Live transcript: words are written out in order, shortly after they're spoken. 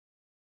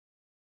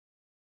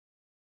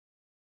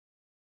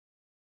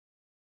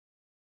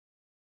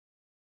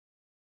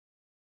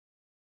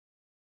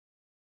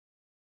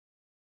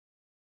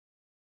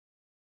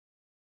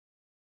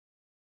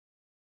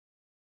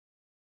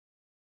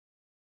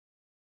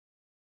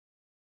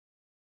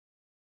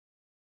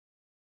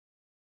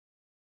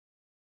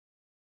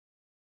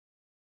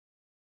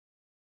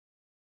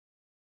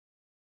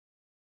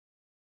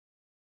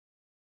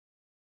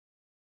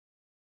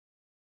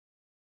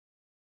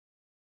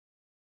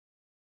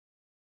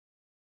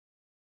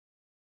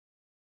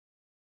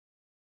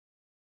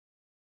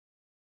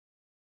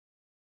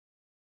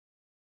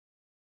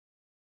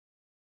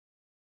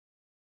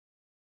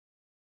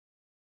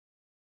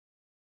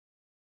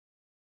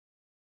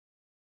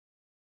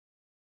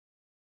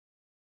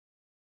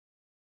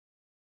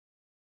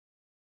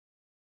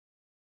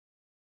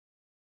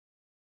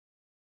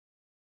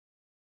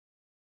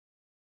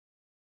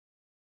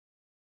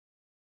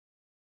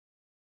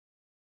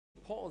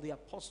Paul the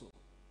apostle,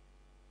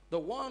 the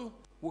one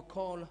we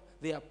call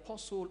the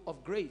apostle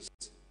of grace,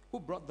 who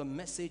brought the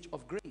message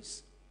of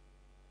grace.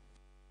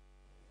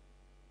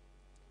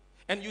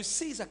 And you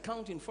see his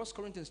account in 1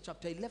 Corinthians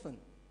chapter 11.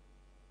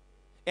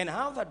 And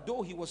how that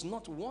though he was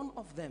not one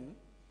of them,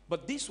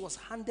 but this was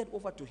handed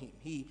over to him.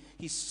 He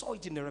saw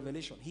it in the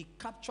revelation. He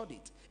captured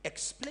it,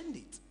 explained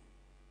it.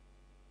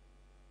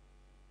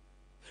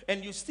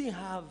 And you still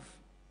have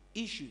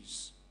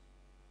issues.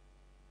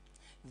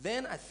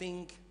 Then I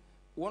think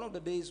one of the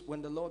days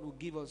when the Lord will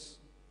give us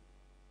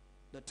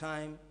the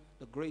time,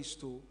 the grace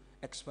to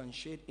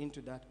expatiate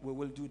into that, we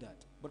will do that.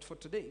 But for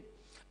today,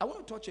 I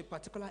want to touch a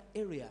particular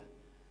area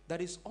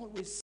that is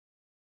always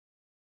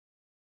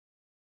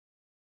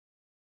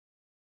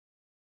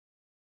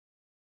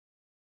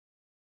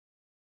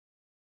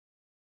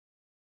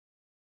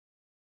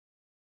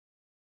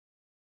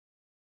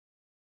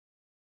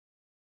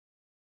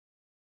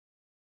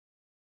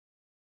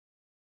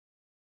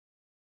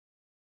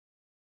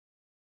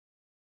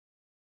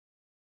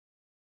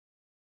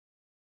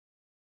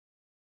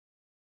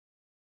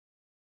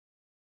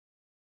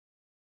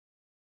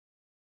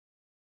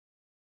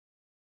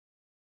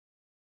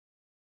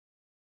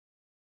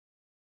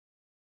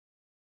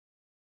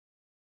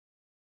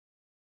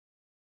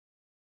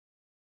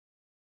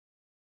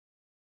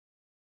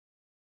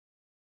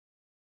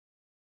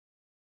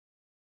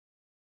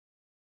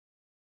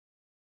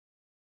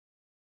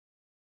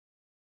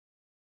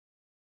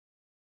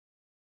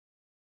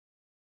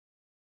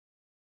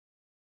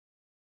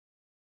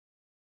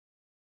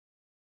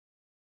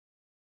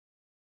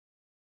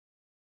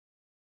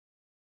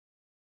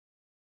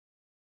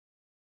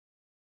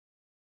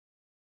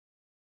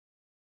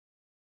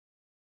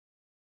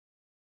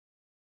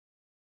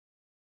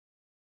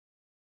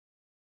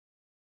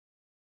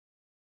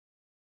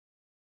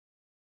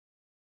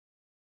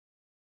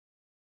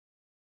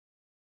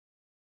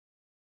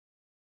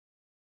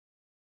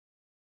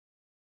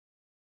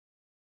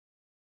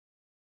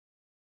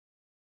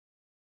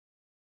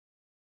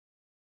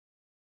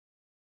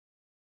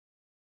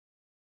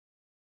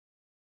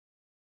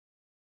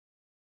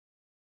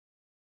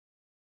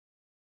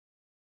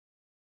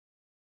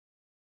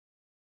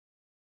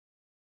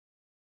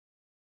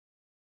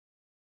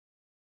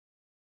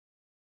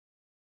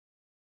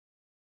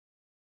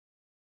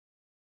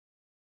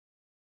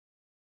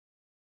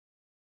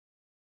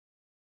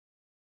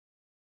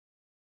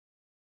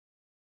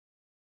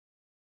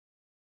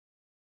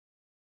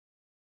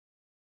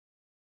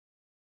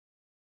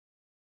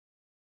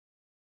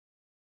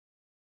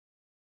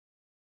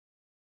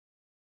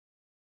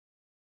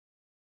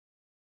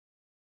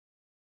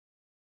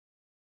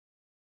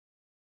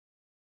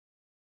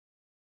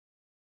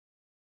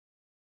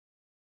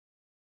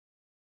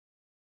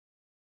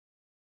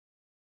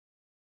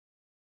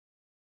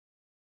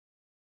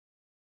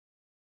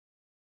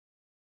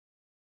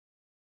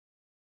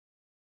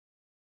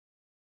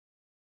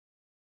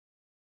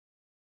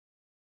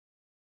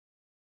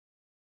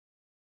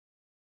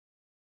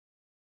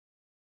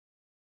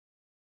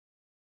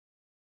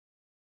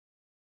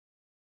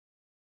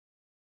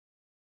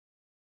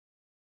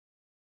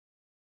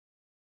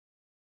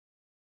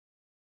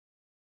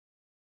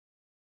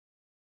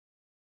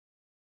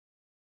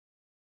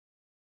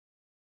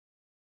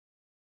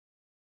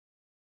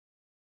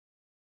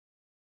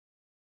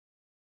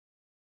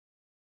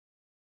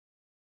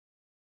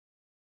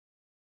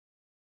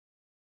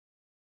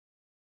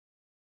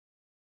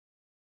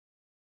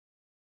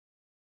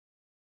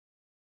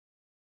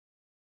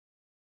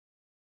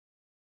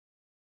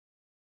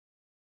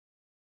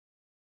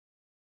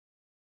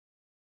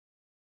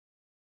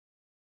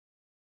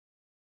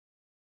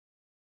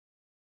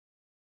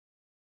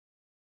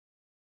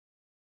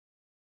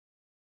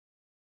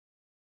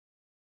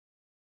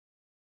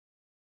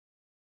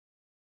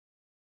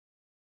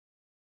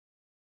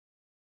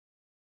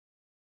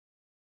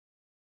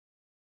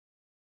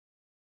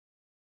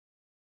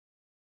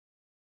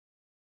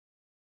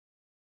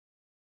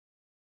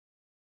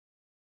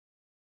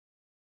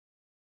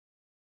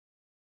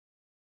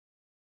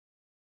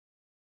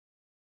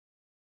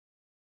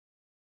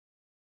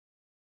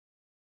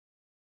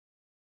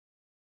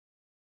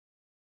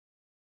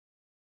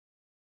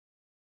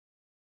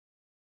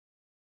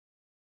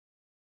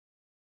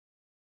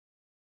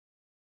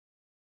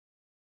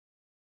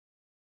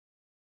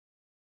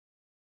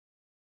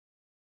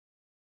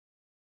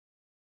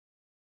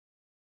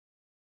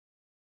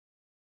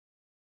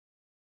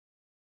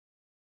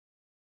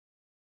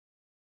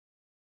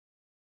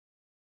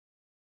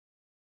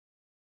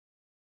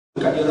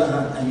look at the other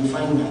hand and you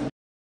find mine.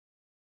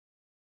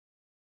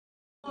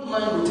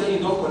 Mine will tell you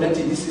don't collect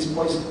it, this is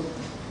poison.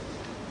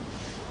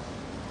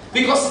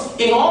 Because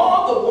in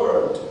all the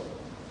world,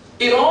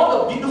 in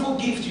all the beautiful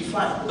gifts you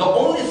find, the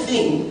only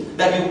thing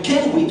that you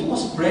came with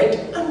was bread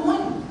and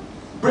wine.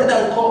 Bread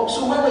and coke.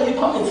 So where were you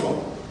coming from?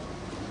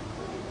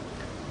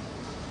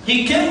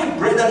 He came with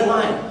bread and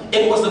wine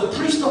and was the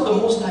priest of the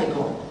Most High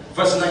God.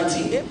 Verse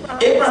 19.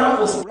 Abraham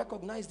was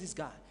recognized this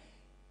guy.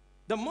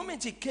 The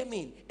moment he came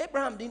in,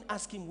 Abraham didn't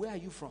ask him, where are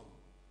you from?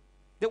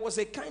 there was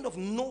a kind of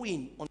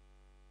knowing on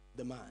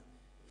the man.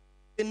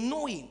 A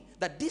knowing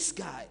that this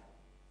guy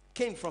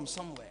came from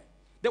somewhere.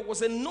 There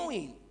was a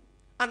knowing,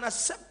 an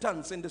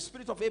acceptance in the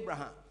spirit of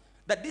Abraham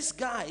that this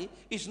guy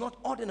is not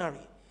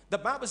ordinary. The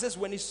Bible says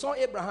when he saw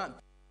Abraham,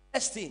 he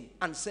blessed him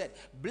and said,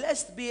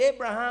 "Blessed be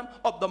Abraham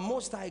of the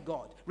Most High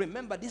God."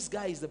 Remember, this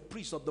guy is the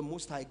priest of the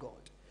Most High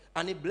God.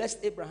 And he blessed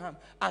Abraham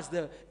as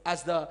the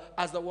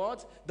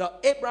what? The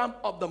Abraham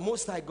of the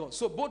Most High God.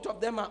 So both of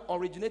them are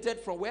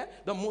originated from where?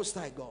 The Most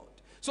High God.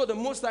 So the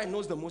Most High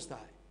knows the Most High.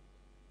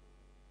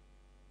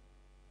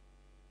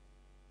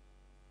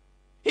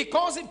 He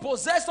calls him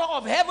possessor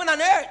of heaven and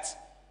earth.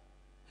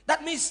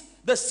 That means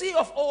the sea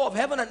of all of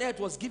heaven and earth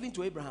was given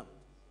to Abraham.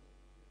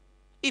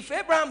 If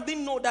Abraham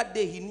didn't know that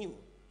day, he knew.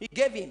 He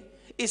gave him.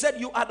 He said,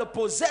 "You are the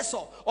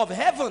possessor of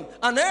heaven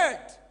and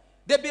earth.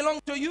 They belong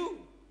to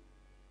you."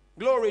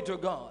 Glory to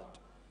God.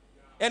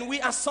 And we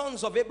are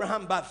sons of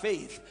Abraham by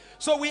faith.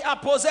 So we are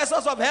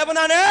possessors of heaven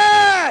and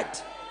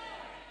earth.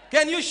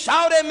 Can you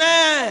shout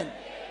amen?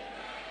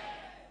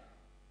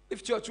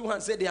 Lift your two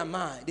hands, say, "They are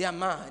mine, they are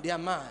mine, they are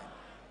mine."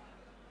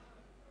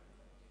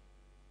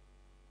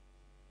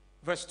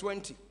 Verse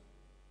 20.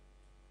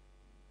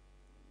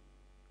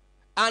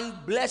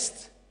 "And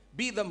blessed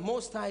be the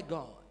Most High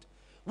God,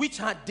 which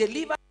had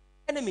delivered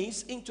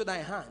enemies into thy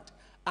hand."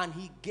 And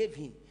he gave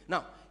him.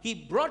 Now, he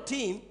brought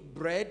him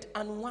bread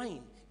and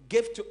wine,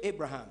 gave to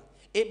Abraham.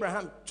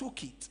 Abraham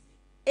took it,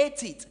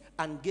 ate it,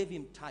 and gave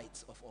him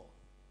tithes of all.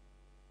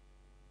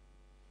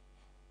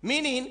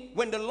 Meaning,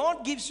 when the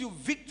Lord gives you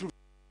victory,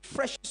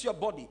 refreshes your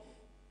body,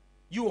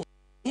 you honor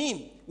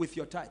him with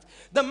your tithes.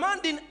 The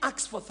man didn't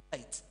ask for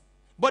tithes,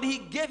 but he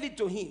gave it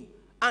to him,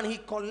 and he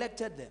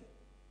collected them.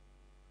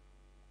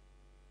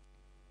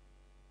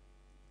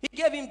 He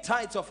gave him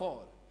tithes of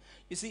all.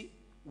 You see,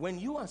 when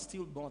you are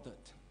still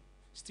bothered,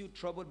 still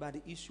troubled by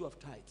the issue of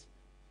tithes,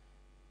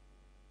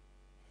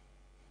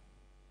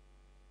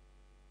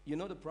 you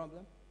know the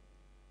problem?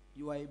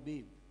 You are a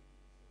babe.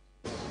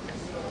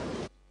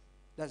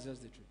 That's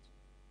just the truth.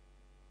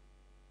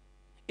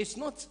 It's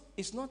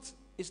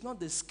not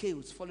the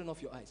scales falling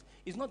off your eyes.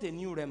 It's not a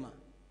new rema.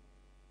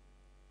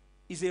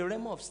 It's a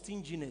rema of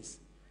stinginess.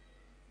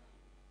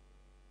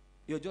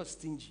 You're just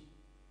stingy.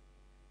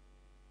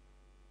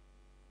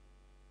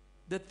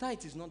 The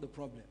tithe is not the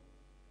problem.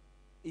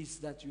 It's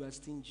that you are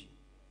stingy.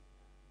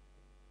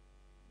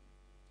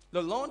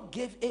 The Lord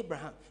gave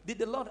Abraham. Did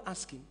the Lord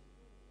ask him?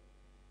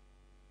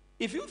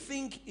 If you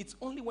think it's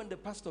only when the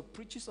pastor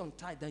preaches on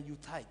tithe that you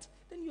tithe,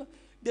 then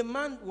the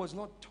man was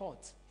not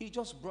taught. He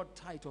just brought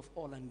tithe of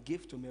all and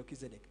gave to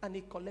Melchizedek. And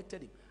he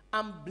collected him.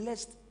 And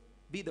blessed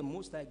be the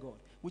Most High God,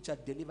 which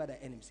had delivered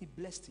the enemies. He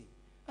blessed him.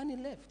 And he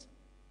left.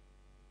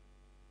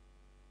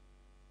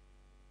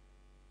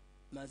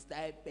 Must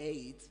I pay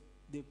it?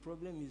 The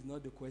problem is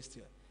not the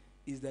question.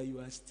 It's that you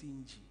are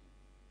stingy.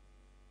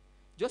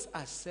 Just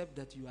accept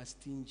that you are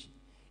stingy.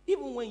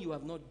 Even when you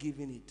have not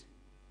given it.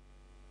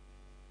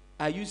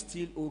 Are you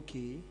still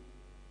okay?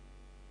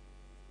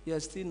 You are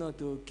still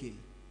not okay.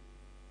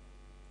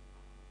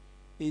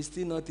 It's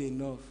still not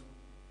enough.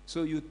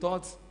 So you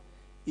thought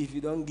if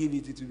you don't give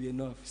it, it will be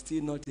enough.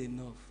 Still not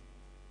enough.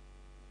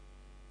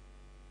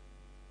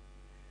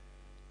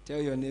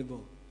 Tell your neighbor,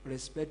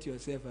 respect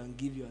yourself and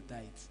give your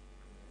tithes.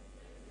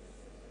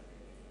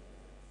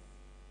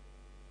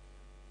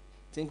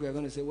 Think we are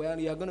going to say, well,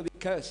 you are going to be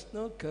cursed.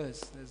 No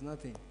curse. There's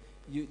nothing.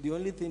 The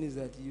only thing is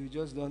that you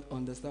just don't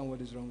understand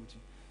what is wrong with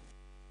you.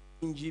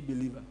 Stingy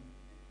believer.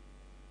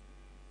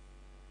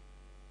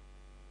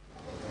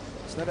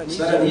 It's not an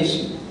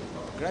issue.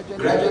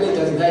 Gradually it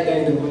has died down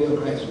in the body of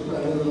Christ. People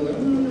are no longer.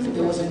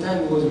 There was a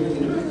time it was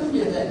written.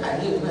 I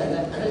didn't write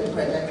that.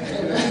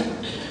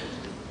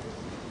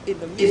 In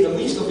the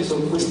midst of his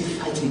unholy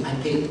fighting, I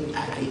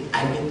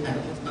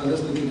was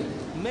just looking at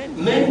it.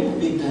 Men who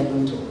big time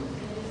don't talk.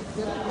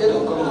 They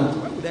don't come out.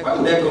 Why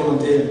would I come out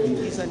there?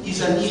 It's an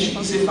issue.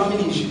 It's a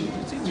family issue.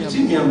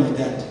 Between me and my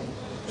dad.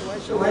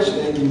 So why should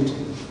I give it to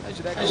you?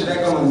 Why should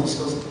I come and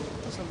discuss it?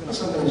 Not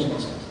something I should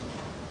discuss.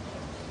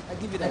 I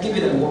give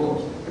it and walk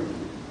off.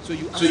 So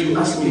you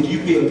ask me, do you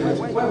pay your tithe?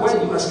 Why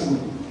are you asking me?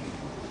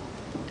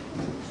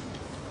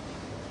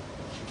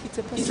 It's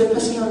a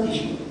personal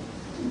issue.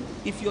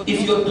 If your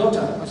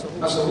daughter, as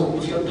a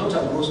whole, if your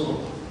daughter grows up,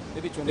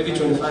 maybe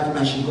 25,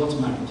 and she got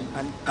married,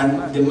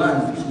 and the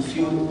man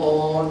fulfilled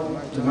all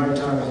the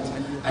marital rights,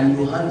 and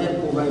you handed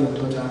over your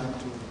daughter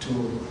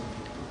to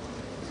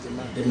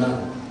the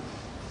man,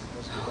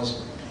 her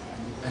husband,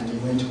 and you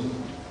went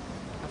home.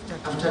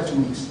 After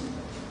 2 weeks,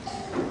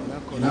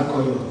 you now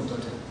call your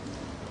daughter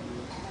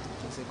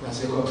and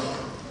say, God,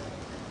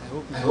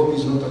 I hope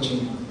he's not touching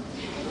you.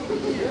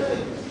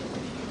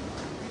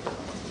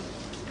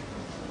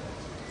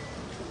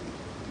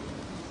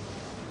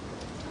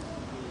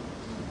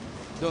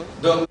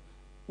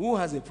 Who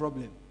has a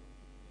problem?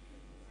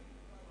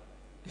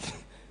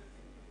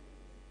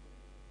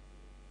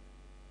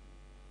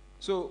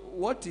 So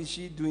what is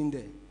she doing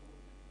there?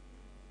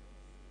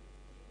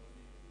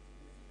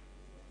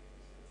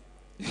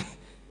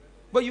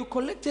 But you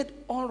collected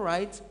all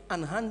right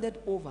and handed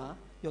over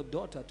your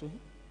daughter to him.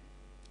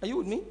 Are you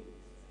with me?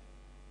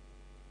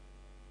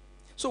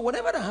 So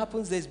whatever that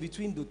happens, there's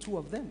between the two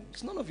of them.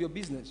 It's none of your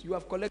business. You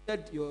have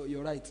collected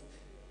your right.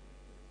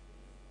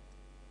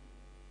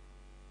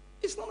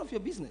 It's none of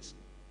your business.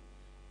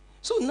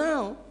 So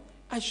now,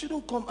 I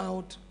shouldn't come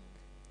out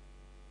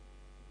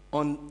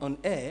on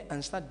air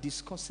and start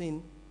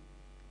discussing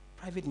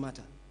private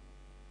matter.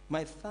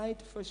 My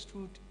third first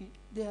fruit,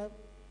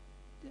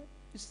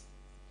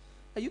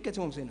 are you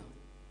getting what I'm saying now?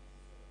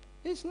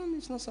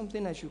 It's not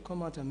something I should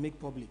come out and make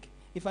public.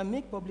 If I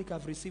make public,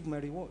 I've received my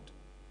reward.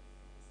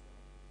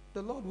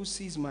 The Lord who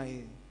sees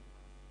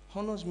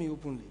honors me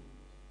openly.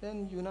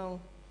 Then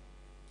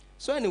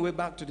So anyway,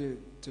 back to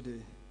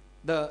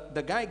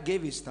the guy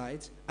gave his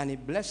tithes and he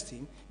blessed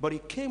him, but he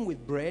came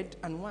with bread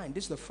and wine.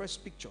 This is the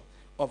first picture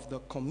of the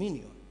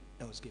communion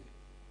that was given.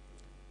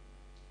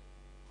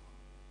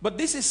 But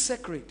this is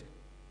sacred.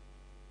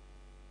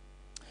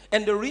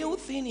 And the real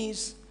thing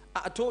is,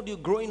 I told you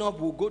growing up,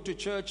 we'll go to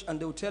church and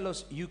they'll tell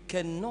us you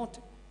cannot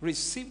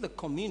receive the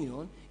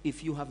communion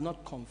if you have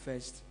not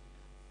confessed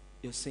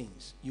your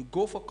sins. You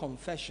go for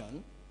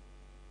confession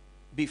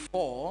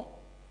before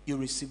you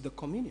receive the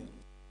communion.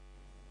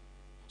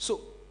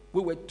 So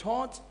we were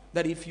taught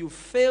that if you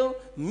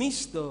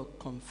miss the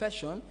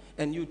confession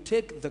and you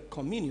take the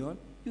communion,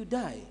 you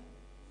die.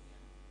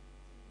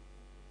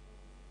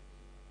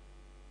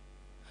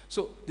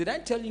 So did I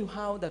tell you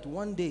how that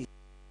one day,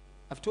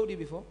 I've told you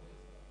before,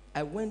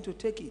 I went to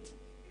take it.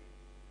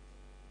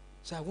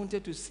 So I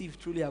wanted to see if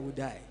truly I would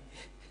die.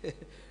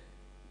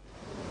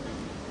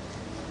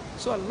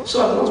 So I lost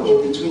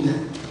in between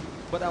that.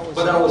 But I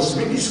was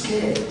really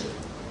scared.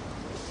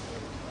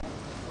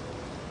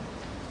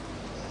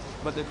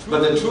 But the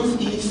truth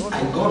is,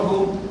 I got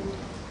home.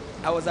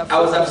 I was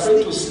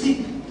afraid to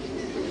sleep.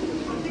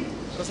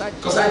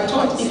 Because I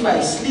thought if I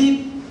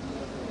sleep,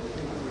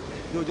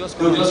 they'll just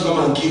come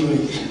and kill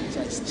me.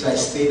 So I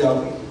stayed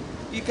out.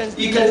 You can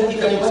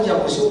imagine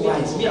I was so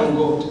wise. Me and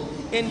God.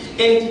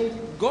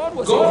 And God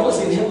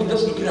was in heaven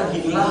just looking at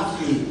him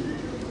laughing.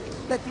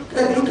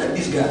 Look at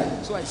this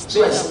guy. So I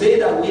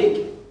stayed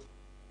awake.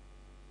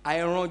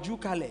 I ran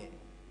Jukale.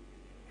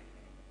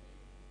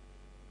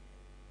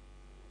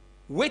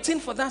 Waiting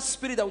for that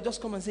spirit that would just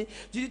come and say,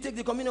 did you take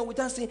the communion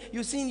without saying,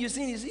 you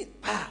sin?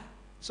 Ah.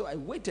 So I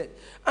waited.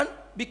 And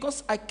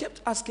because I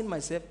kept asking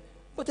myself,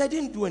 but I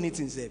didn't do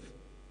anything, safe.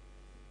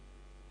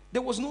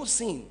 There was no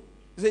sin.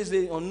 They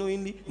say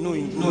unknowingly,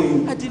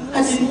 knowing. I did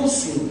not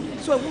sin.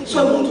 So I want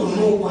to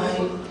know why.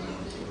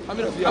 How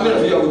many of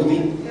you are with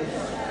me?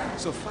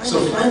 So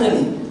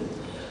finally,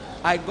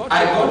 I got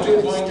to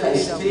a point I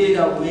stayed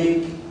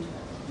awake.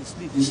 The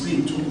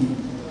sleep took me.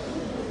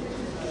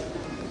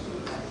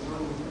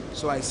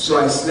 So I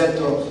slept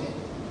off.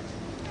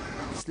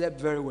 Slept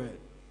very well.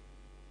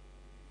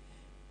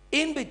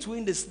 In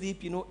between the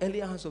sleep,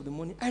 early hours of the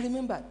morning, I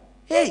remembered,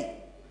 hey,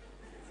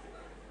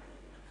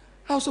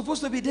 I was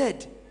supposed to be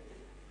dead.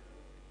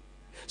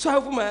 So I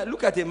opened my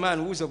look at a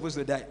man who's supposed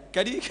to die.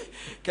 Can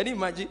you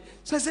imagine?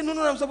 So I said,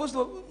 no, I'm supposed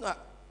to.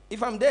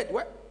 If I'm dead,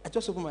 what? I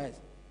just opened my eyes.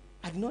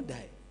 I did not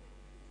die.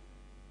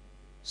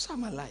 So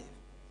I'm alive.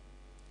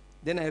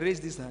 Then I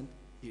raised this hand,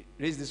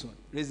 raised this one,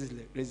 raised this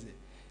leg, raised it.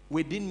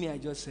 Within me, I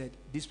just said,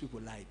 these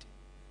people lied.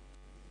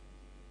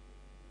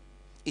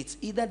 It's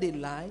either they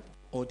lie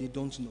or they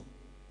don't know.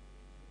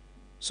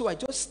 So I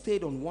just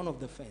stayed on one of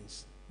the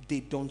fence. They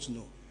don't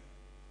know.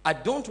 I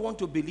don't want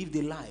to believe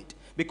they lied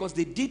because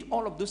they did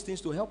all of those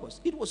things to help us.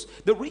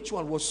 The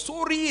ritual was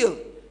so real,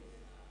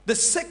 the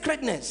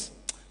sacredness,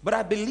 but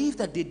I believe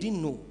that they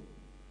didn't know.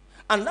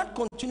 And that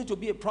continued to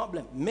be a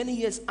problem. Many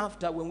years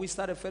after, when we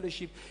started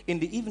fellowship, in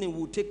the evening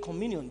we would take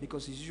communion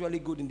because it's usually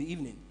good in the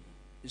evening,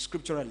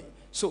 scripturally.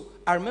 So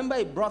I remember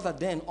a brother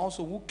then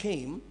also who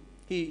came.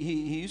 He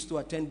used to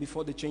attend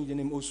before they changed the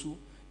name Osu.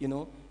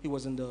 He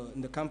was in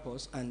the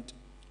campus, and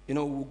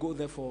we'll go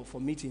there for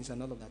meetings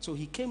and all of that. So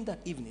he came that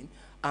evening,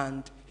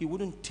 and he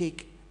wouldn't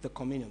take the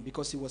communion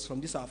because he was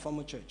from our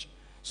former church.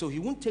 So he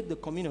wouldn't take the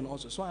communion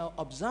also. So I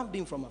observed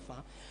him from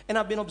afar, and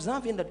I've been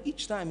observing that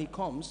each time he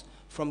comes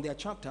from their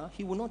chapter,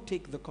 he will not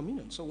take the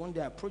communion. So one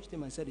day I approached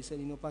him and said,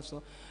 Pastor,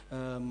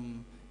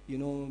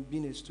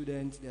 being a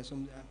student, there's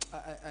some.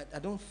 I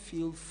don't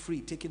feel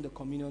free taking the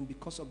communion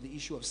because of the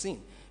issue of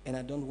sin, and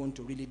I don't want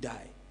to really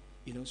die.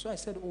 So I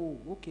said, oh,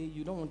 okay,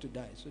 you don't want to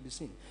die, so the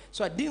sin.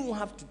 So I didn't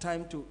have the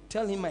time to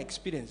tell him my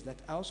experience, that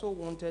I also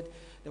wanted,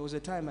 there was a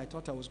time I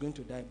thought I was going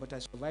to die, but I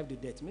survived the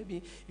death.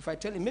 Maybe if I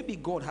tell him, maybe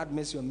God had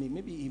mercy on me,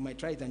 maybe he might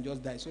try it and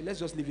just die, so let's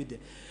just leave it there.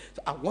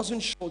 So I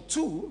wasn't sure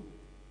too.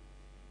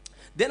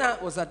 Then I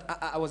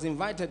was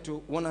invited to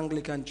one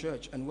Anglican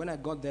church, and when I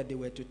got there, they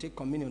were to take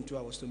communion too.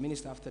 I was to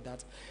minister after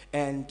that,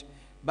 and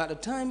by the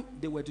time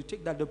they were to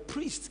take that, the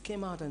priest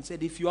came out and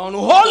said, if you are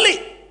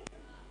unholy,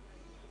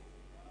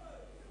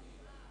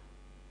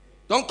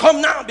 don't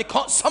come now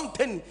because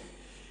something.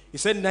 He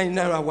said,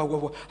 no,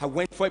 I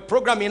went for a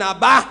program in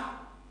Aba,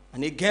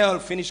 and a girl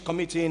finished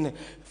committing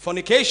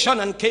fornication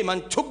and came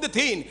and took the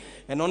thing,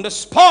 and on the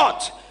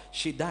spot,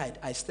 she died.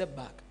 I stepped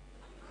back.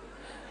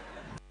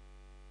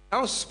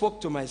 I spoke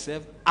to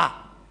myself,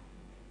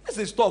 this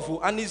is tough.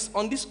 And it's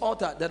on this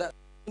altar that I'm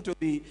going to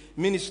the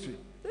ministry.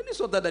 This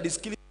altar that is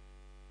killing.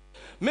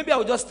 Maybe I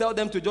will just tell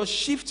them to just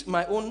shift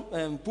my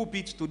own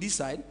pulpit to this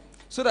side,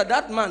 so that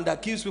that man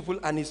that kills people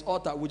and his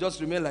altar will just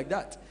remain like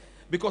that.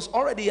 Because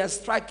already he has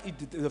struck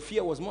it, the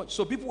fear was much.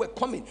 So people were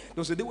coming. There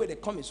was a day where they're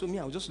coming. So me,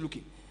 I was just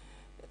looking.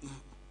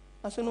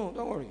 I said, no,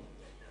 don't worry.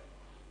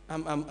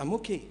 I'm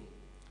okay.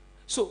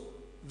 So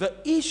the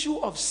issue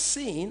of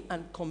sin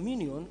and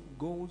communion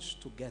goes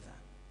together.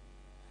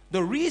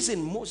 The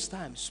reason most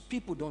times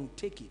people don't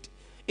take it,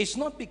 it's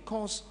not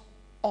because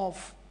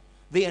of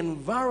the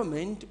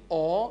environment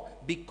or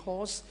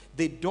because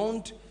they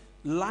don't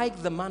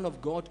like the man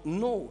of God.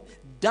 No.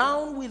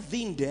 Down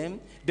within them,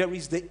 there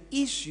is the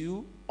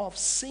issue of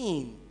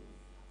sin.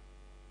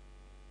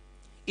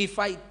 If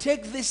I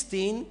take this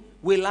thing,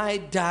 will I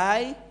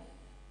die?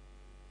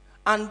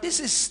 And this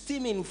is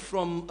stemming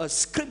from a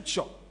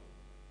scripture.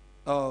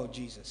 Oh,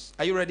 Jesus.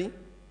 Are you ready?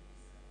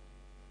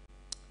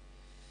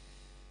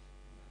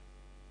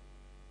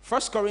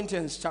 1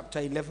 Corinthians chapter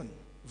 11,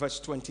 verse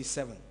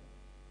 27.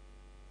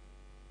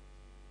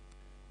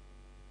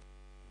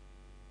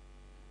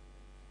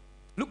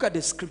 Look at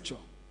the scripture.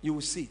 You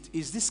will see it.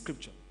 Is this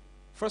scripture?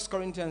 1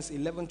 Corinthians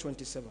 11,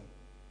 27.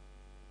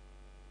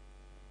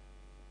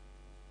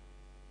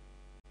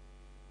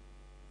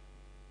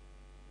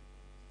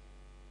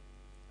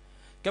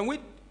 Can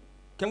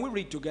we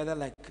read together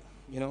like,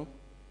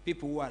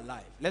 people who are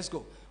alive? Let's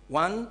go.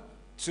 1,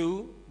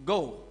 2,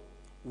 go.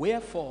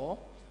 Wherefore,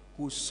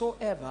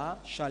 whosoever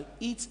shall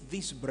eat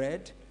this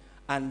bread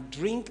and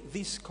drink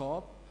this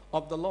cup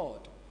of the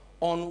Lord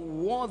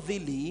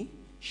unworthily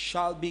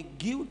shall be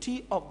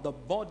guilty of the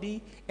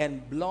body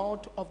and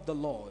blood of the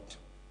Lord.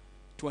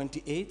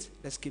 28,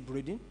 let's keep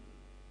reading.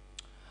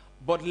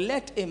 But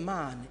let a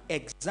man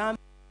examine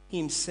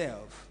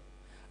himself,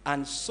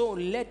 and so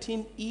let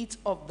him eat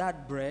of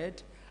that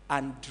bread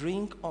and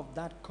drink of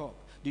that cup.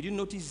 Did you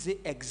notice say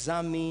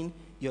examine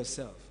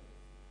yourself?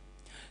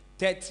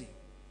 30.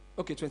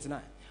 Okay, 29.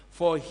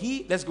 For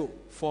he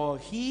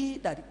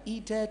that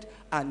eateth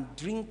and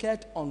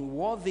drinketh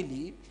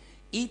unworthily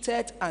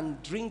eateth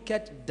and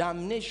drinketh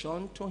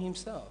damnation to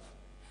himself,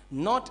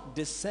 not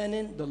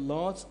discerning the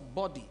Lord's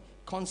body.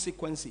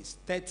 Consequences.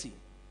 30.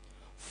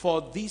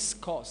 For this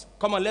cause.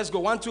 Come on, let's go.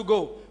 1, 2,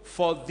 go.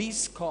 For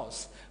this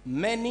cause,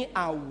 many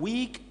are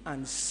weak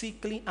and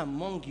sickly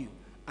among you,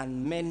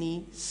 and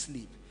many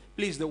sleep.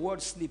 Please, the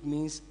word sleep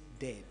means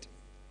dead.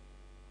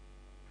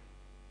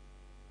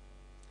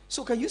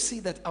 So can you see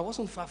that I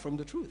wasn't far from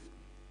the truth?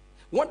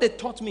 What they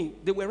taught me,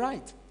 they were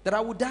right, that I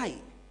would die.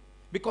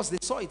 Because they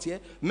saw it here.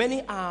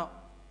 Many are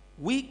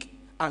weak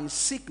and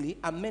sickly,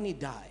 and many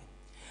die.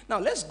 Now,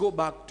 let's go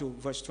back to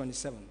verse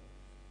 27.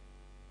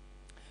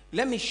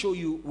 Let me show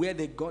you where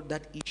they got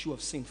that issue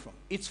of sin from.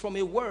 It's from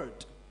a word.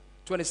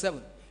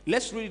 27.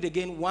 Let's read it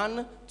again.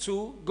 1,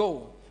 2,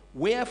 go.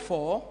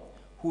 Wherefore,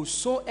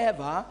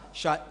 whosoever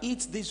shall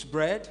eat this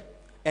bread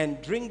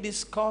and drink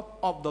this cup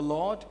of the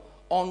Lord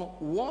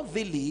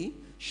unworthily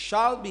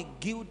shall be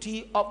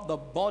guilty of the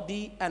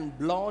body and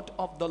blood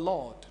of the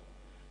Lord.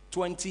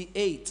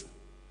 28.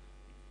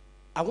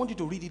 I want you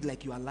to read it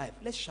like you are alive.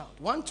 Let's shout.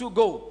 1, 2,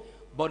 go.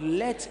 But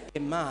let a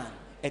man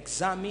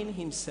examine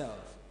himself,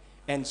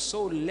 and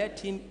so let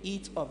him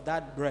eat of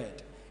that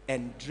bread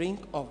and drink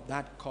of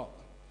that cup.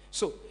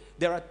 So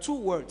there are 2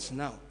 words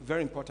now,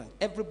 very important.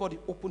 Everybody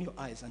open your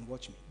eyes and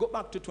watch me. Go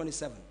back to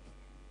 27.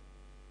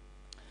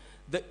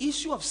 The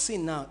issue of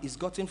sin now is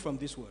gotten from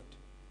this word.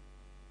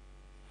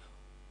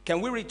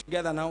 Can we read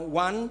together now?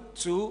 1,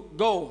 2,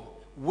 go.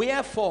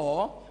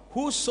 Wherefore,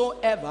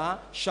 whosoever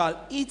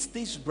shall eat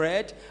this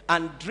bread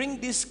and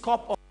drink this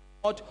cup of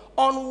God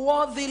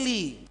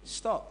unworthily.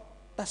 Stop.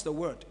 That's the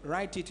word.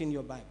 Write it in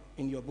your Bible,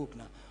 in your book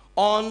now.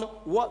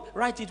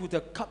 Write it with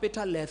a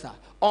capital letter.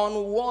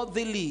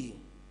 Unworthily.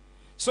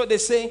 So they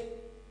say,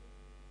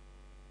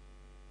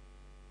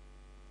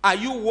 are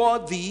you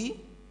worthy?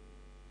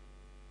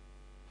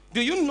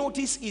 Do you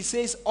notice he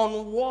says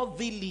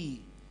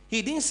unworthily?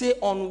 He didn't say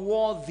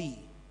unworthy.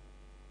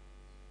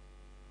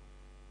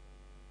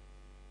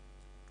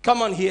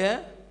 Come on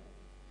here.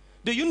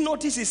 Do you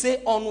notice he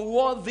said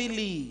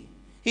unworthily?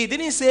 He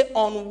didn't say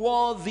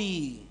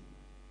unworthy.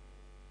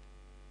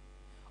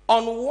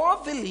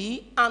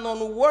 Unworthily and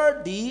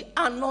unworthy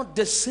are not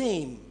the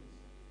same.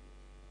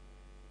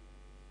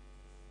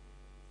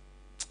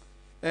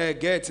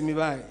 Get me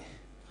by.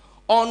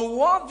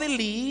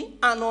 Unworthily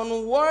and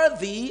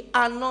unworthy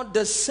are not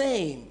the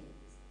same.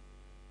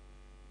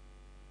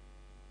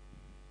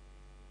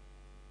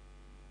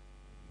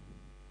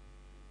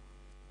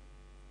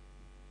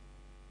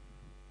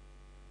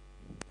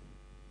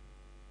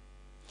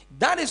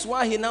 That is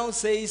why he now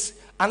says,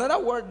 another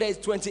word there is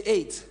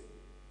 28.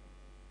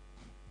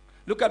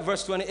 Look at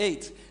verse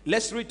 28.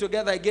 Let's read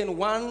together again.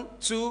 1,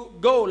 2,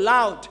 go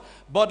loud.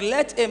 But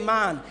let a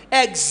man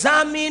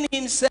examine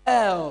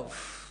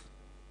himself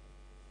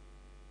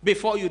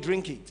before you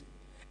drink it.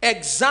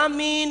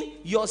 Examine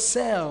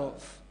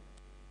yourself.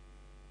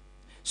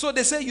 So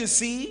they say, you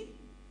see,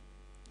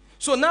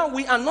 So now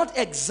we are not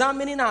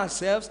examining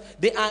ourselves,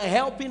 they are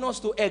helping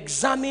us to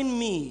examine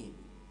me.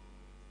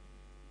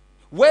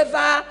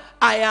 Whether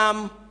I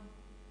am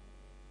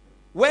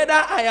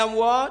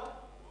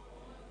what?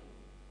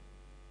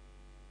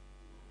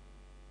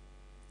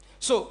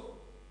 So,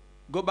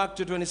 go back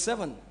to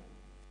 27.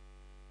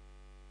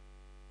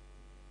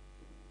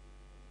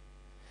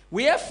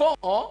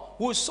 Wherefore,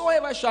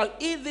 whosoever shall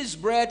eat this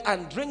bread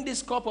and drink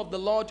this cup of the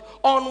Lord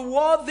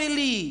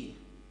unworthily,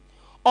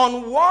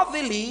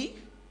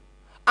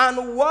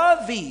 and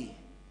worthy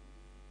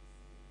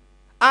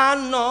are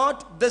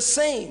not the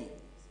same.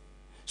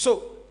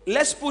 So,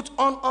 let's put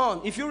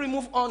on. If you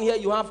remove on here,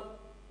 you have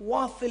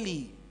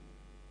worthily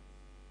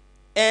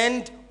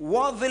and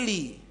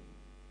worthily.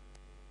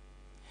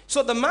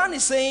 So the man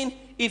is saying,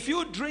 if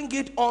you drink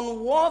it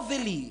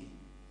unworthily.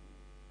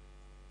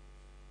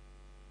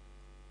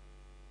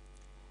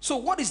 So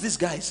what is this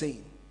guy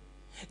saying?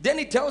 Then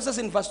he tells us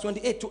in verse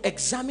 28 to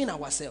examine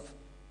ourselves.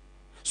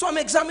 So I'm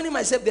examining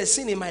myself, there's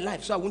sin in my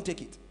life, so I won't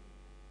take it.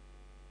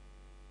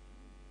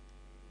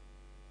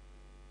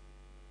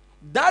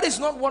 That is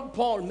not what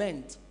Paul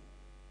meant.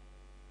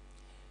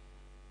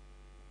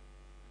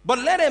 But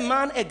let a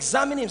man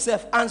examine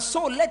himself, and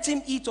so let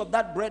him eat of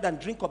that bread and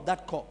drink of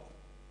that cup.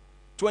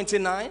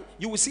 29,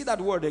 you will see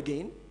that word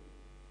again.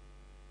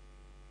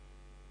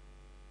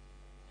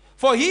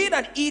 For he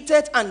that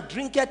eateth and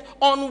drinketh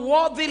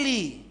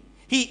unworthily,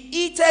 he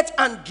eateth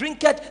and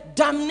drinketh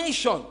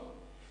damnation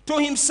to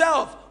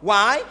himself.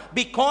 Why?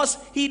 Because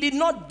he did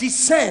not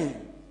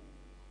discern.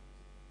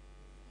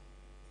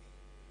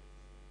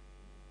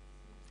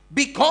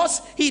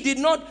 Because he did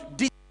not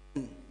discern.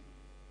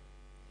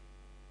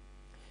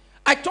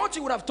 I thought he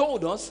would have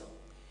told us,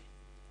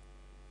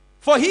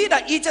 for he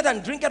that eateth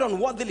and drinketh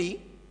unworthily,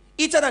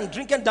 eateth and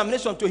drinketh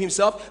damnation to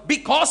himself,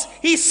 because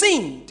he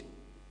sinned.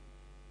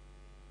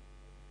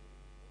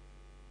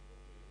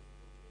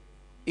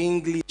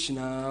 English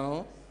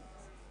now.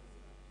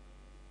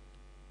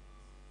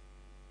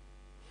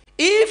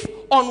 If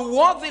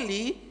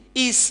unworthily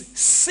is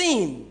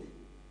sin,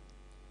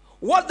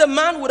 what the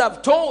man would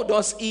have told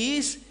us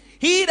is,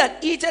 he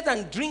that eateth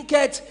and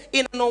drinketh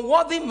in an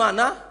unworthy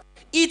manner,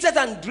 eateth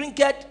and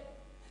drinketh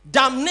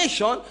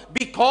damnation,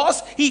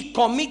 because he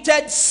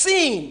committed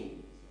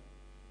sin.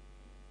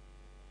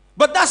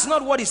 But that's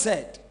not what he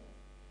said.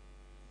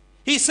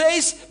 He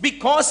says,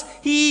 because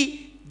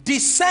he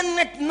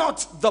discerneth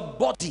not the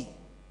body.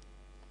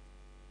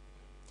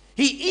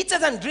 He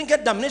eateth and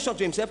drinketh damnation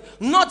to himself,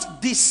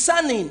 not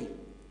discerning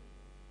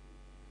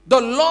the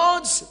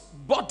Lord's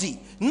body,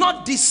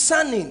 not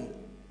discerning.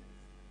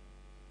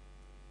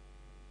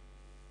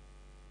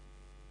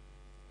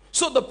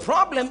 So the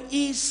problem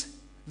is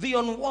the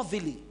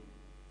unworthily.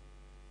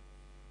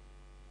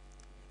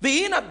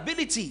 The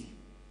inability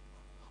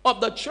of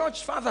the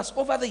church fathers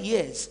over the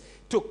years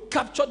to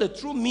capture the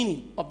true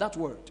meaning of that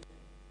word.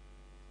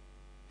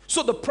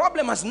 So the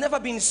problem has never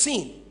been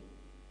seen.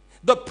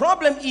 The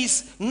problem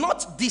is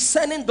not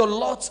discerning the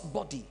Lord's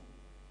body.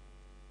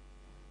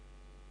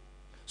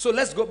 So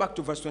let's go back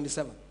to verse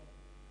 27.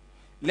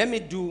 Let me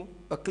do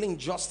a clean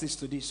justice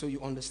to this so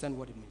you understand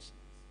what it means.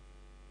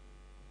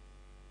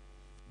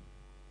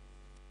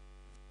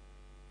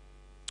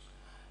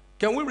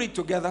 Can we read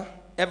together?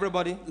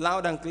 Everybody,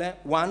 loud and clear.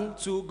 1,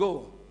 2,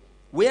 go.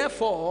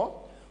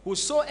 Wherefore,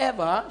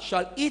 whosoever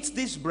shall eat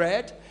this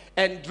bread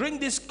and drink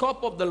this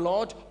cup of the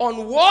Lord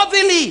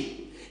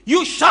unworthily,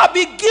 you shall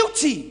be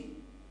guilty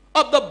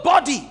of the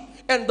body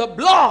and the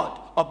blood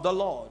of the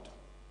Lord.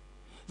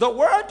 The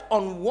word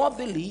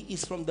unworthily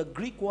is from the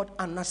Greek word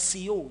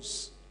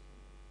anasios.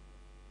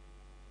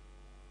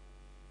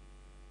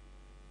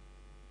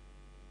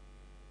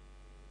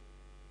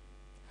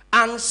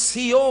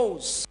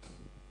 Ansios.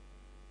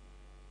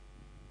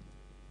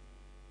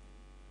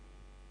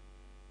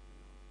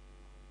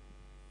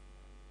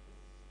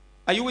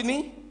 Are you with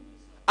me?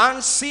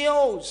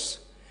 Ansios.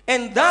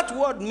 And that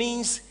word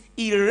means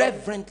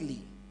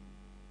irreverently.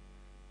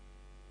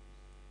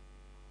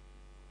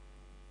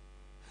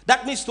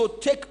 That means to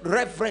take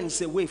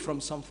reverence away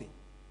from something.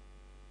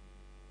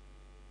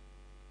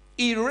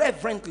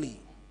 Irreverently.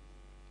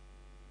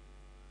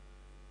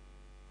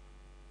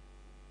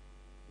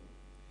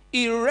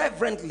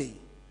 Irreverently.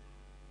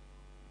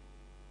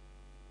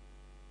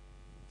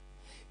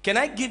 Can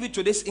I give you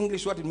to this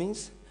English what it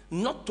means?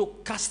 Not to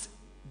cast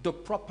the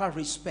proper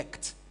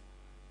respect.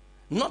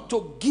 Not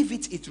to give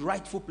it its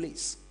rightful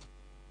place.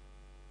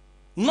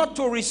 Not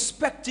to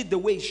respect it the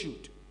way it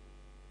should.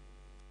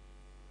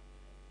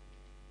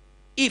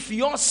 If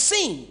your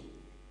sin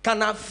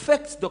can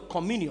affect the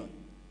communion,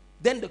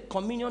 then the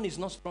communion is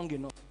not strong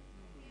enough.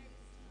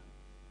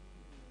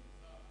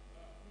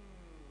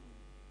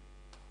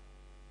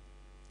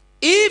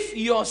 If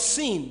your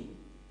sin,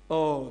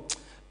 oh,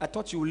 I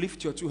thought you would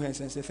lift your two hands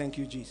and say, thank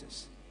you,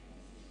 Jesus.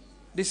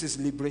 This is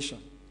liberation.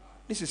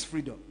 This is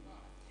freedom.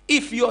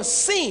 If your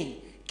sin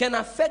can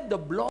affect the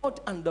blood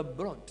and the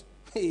blood,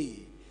 hey,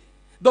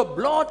 the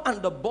blood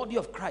and the body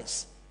of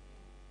Christ,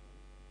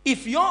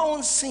 if your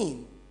own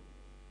sin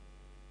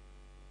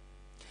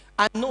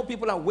I know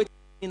people are waiting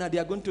and they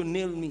are going to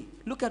nail me.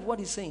 Look at what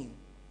he's saying.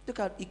 Look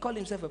at, he called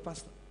himself a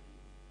pastor.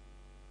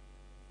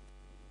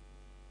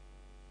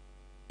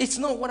 It's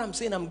not what I'm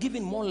saying. I'm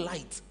giving more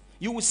light.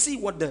 You will see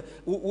what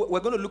we're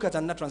going to look at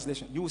another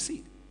translation. You will see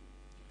it.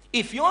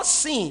 If your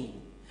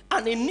sin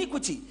and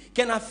iniquity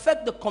can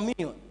affect the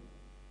communion,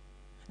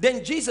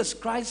 then Jesus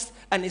Christ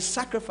and his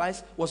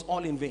sacrifice was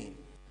all in vain.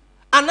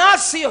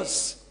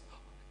 Anasius,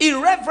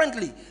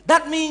 irreverently,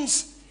 that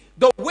means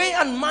the way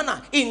and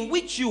manner in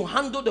which you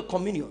handle the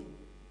communion.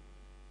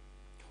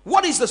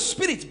 What is the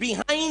spirit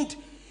behind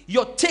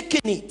your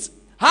taking it?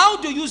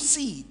 How do you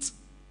see it?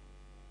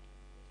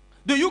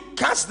 Do you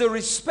cast the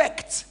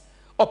respect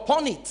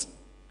upon it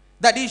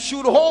that it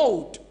should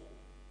hold?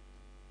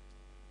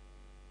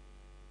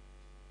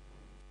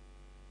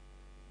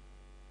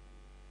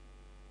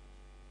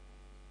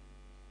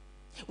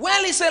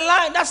 Well, it's a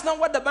lie. That's not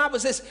what the Bible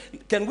says.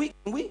 Can we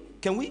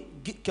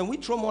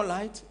throw more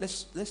light?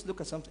 Let's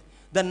look at something.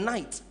 The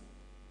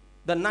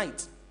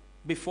night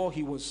before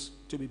he was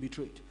to be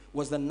betrayed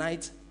was the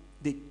night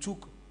they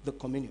took the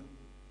communion.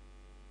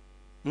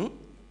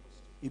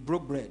 He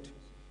broke bread.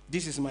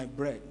 This is my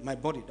bread, my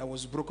body that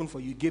was broken for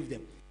you. Give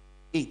them.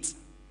 Eat.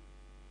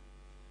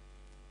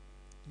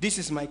 This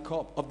is my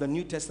cup of the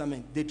New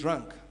Testament. They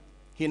drank.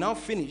 He now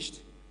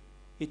finished.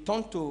 He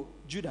turned to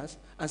Judas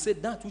and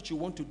said, that which you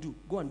want to do,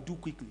 go and do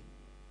quickly.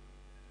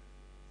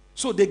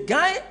 So the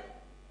guy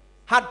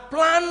had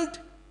planned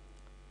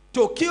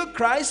to kill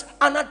Christ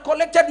and had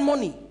collected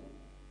money.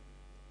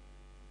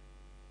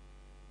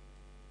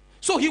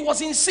 So he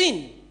was in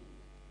sin.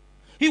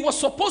 He was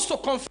supposed to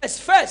confess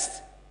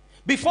first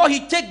before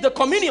he take the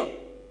communion.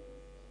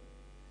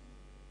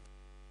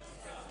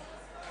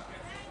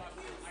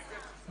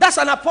 That's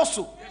an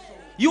apostle.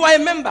 You are a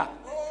member.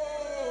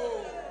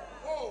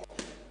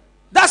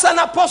 That's an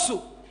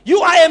apostle.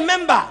 You are a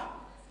member.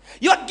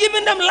 You are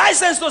giving them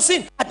license to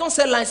sin. I don't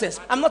sell license.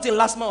 I'm not in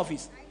last man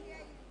office.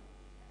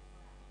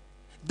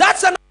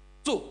 That's an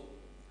apostle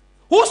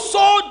who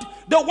sold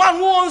the one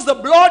who owns the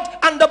blood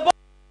and the body.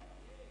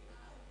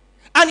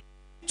 And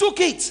he took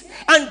it.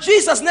 And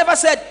Jesus never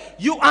said,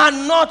 you are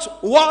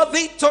not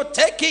worthy to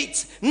take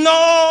it.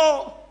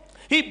 No.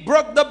 He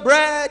broke the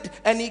bread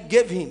and he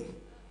gave him.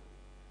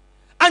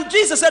 And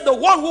Jesus said, the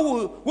one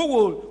who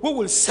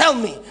will sell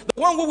me,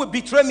 the one who will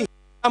betray me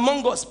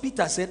among us.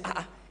 Peter said,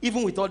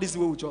 even with all this,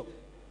 we will chop.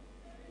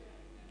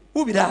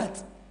 Who be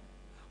that?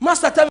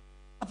 Master, tell me,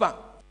 Papa.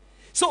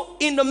 So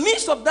in the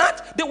midst of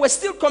that, they were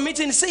still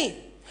committing sin.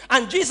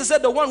 And Jesus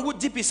said, the one who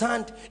dip his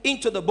hand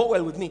into the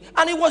bowl with me.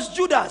 And it was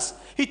Judas.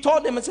 He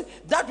told them and said,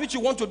 that which you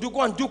want to do,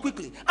 go and do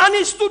quickly. And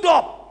he stood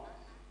up.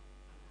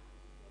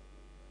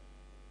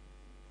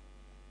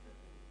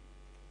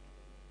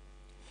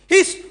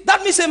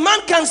 That means a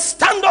man can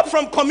stand up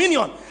from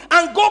communion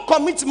and go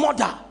commit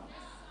murder.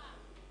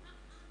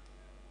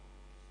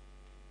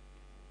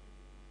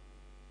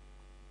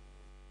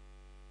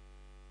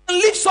 And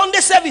leave Sunday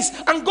service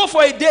and go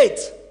for a date.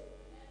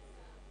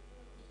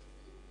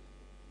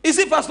 Is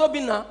it Pastor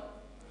Obinna?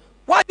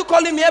 Why are you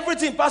calling me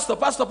everything, Pastor?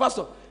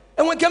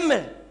 And we came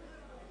in.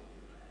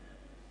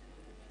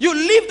 You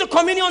leave the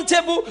communion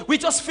table, we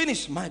just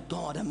finished. My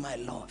God and my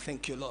Lord,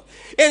 thank you, Lord.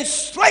 And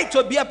straight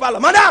to beer parlor.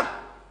 Madam,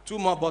 2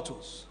 more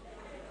bottles.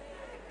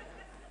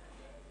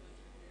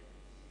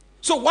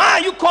 So why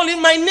are you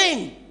calling my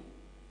name?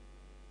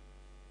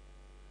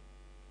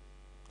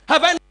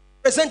 Have I not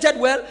presented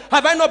well?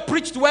 Have I not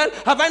preached well?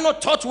 Have I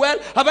not taught well?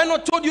 Have I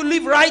not told you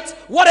live right?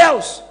 What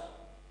else?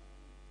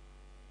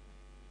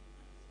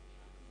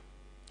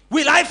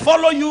 Will I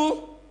follow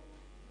you?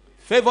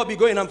 Favor be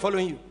going, I'm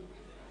following you.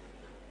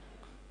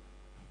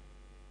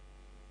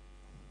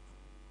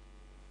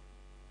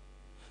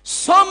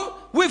 Some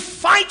will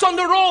fight on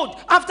the road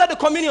after the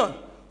communion.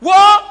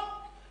 What?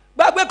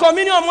 Back with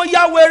communion,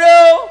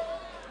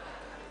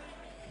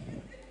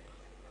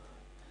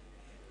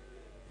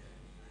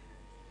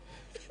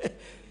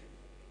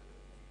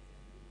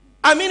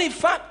 I mean, in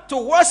fact, to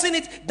worsen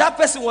it, that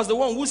person was the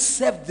one who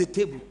served the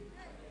table.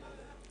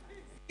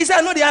 He said,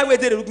 I know the highway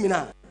they look me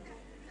now.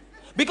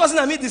 Because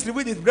I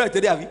distribute this bread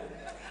today,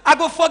 I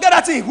go forget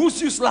that thing, who's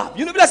you slap.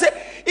 You know what I say?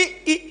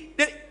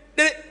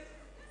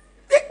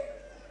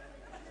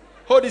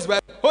 Hold this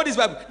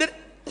Bible.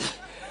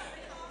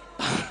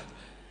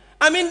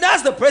 I mean,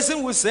 that's the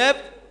person who served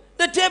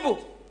the table.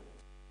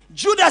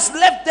 Judas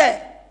left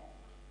there.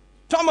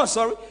 Thomas,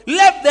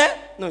 left there.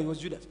 No, it was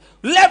Judas.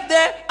 Left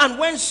there and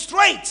went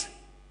straight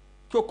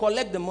to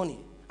collect the money.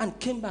 And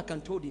came back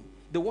and told him,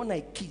 the one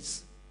I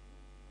kiss,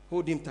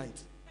 hold him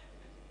tight.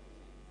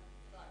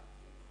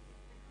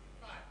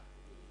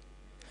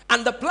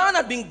 And the plan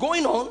had been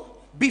going on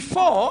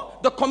before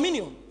the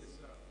communion.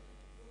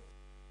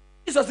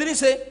 Jesus didn't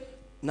say,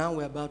 now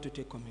we're about to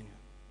take communion.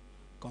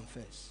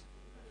 Confess.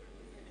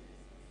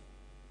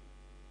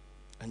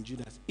 And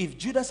Judas, if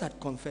Judas had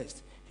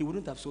confessed, he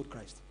wouldn't have sold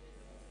Christ.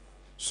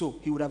 So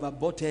he would have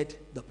aborted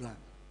the plan.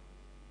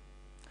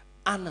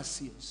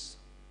 Anasius,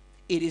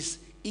 it is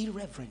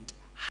irreverent.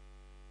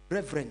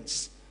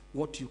 Reverence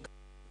what you can.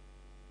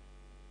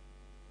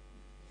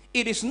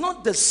 It is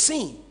not the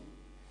sin.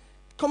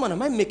 Come on,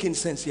 am I making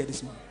sense here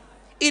this morning?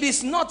 It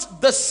is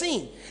not the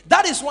sin.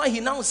 That is why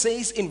he now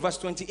says in verse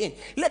 28,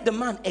 let the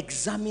man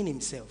examine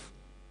himself.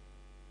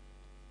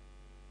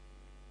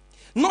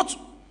 Not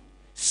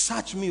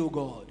search me, O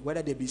God,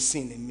 whether there be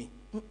sin in me.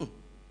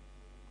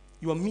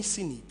 You are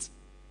missing it.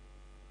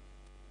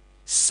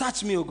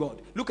 Search me, O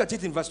God. Look at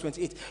it in verse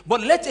 28.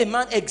 But let a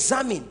man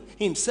examine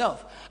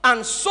himself.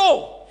 And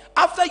so,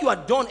 after you are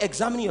done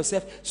examining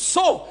yourself,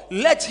 so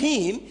let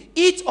him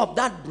eat of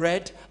that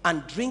bread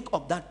and drink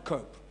of that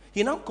cup.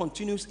 He now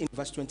continues in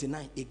verse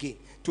 29 again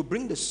to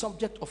bring the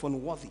subject of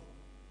unworthy.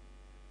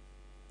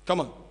 Come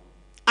on.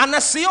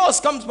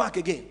 Anasios comes back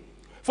again.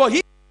 For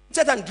he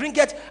eateth and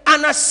drinketh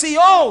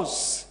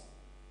anasios.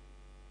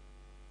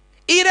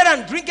 Eateth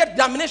and drinketh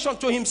damnation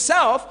to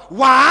himself.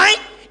 Why?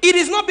 It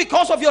is not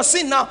because of your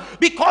sin now.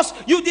 Because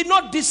you did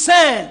not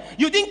discern.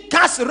 You didn't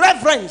cast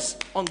reverence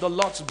on the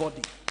Lord's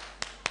body.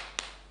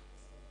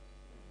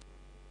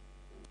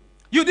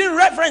 You didn't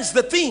reverence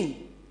the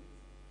thing.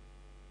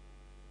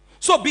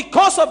 So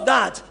because of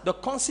that, the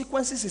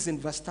consequences is in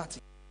verse 30.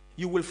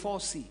 You will fall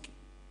sick.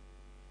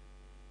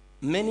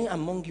 Many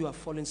among you are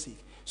fallen sick.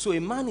 So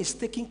a man is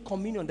taking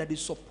communion that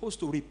is supposed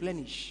to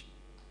replenish.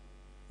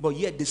 But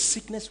yet the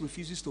sickness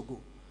refuses to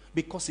go.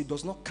 Because it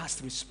does not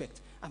cast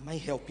respect. Am I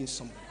helping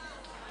somebody?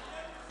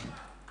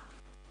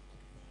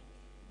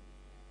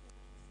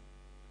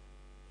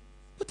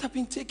 But I've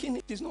been taking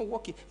it. It's not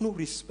working. No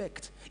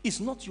respect. It's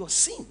not your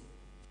sin.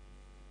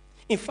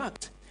 In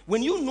fact,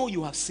 when you know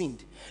you have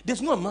sinned,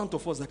 there's no amount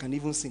of us that can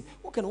even sin.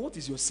 What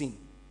is your sin?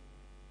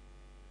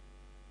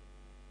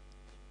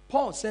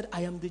 Paul said,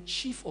 I am the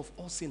chief of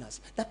all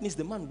sinners. That means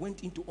the man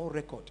went into all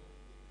record.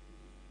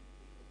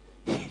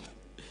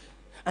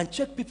 And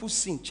check people's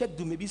sin. Check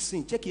Dumebi's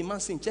sin. Check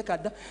Iman's sin. Check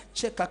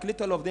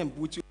calculate all of them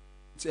with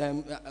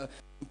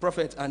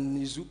prophet and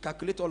Nizu.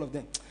 Calculate all of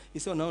them. He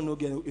said, no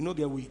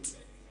get weight.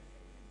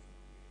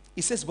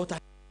 He says, but I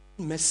have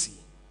mercy.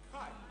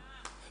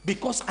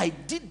 Because I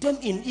did them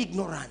in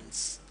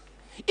ignorance.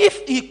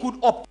 If he could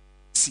obtain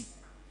mercy,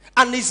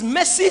 and his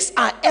mercies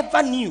are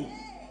ever new,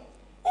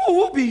 who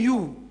will be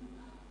you?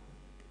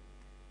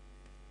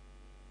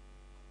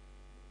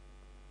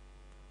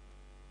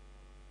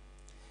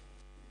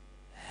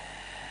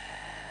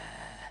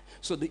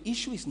 So the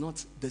issue is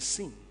not the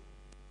sin.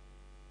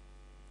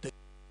 The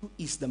issue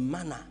is the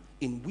manner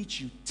in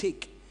which you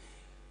take.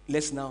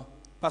 Let's now,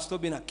 Pastor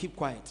Obinna, keep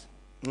quiet.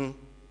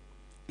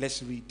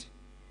 Let's read.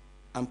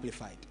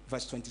 Amplified,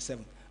 verse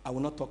 27. I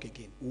will not talk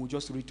again. We will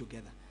just read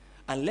together.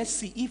 And let's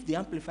see if the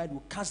Amplified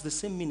will cast the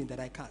same meaning that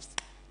I cast.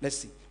 Let's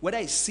see. Whether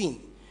it's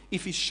sin.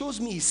 If it shows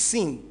me it's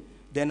sin,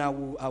 then I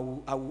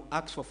will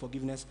ask for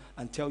forgiveness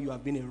and tell you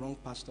I've been a wrong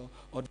pastor,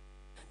 or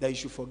that you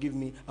should forgive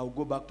me. I will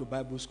go back to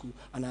Bible school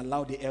and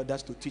allow the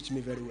elders to teach me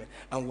very well.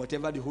 And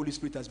whatever the Holy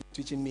Spirit has been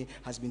teaching me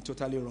has been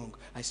totally wrong.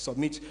 I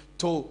submit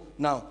to.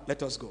 Now,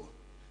 let us go.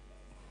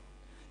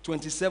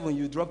 27,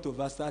 you drop to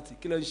verse 30.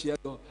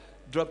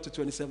 Drop to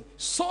 27.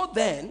 So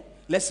then,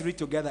 let's read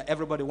together.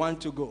 Everybody, 1,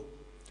 2, go.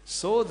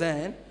 So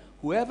then,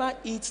 whoever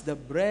eats the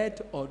bread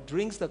or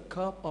drinks the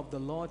cup of the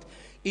Lord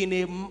in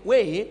a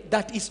way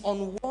that is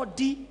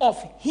unworthy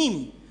of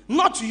him,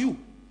 not you.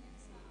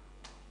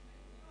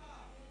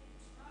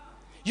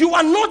 You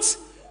are not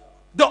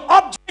the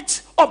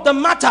object of the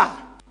matter.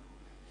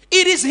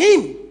 It is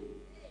him.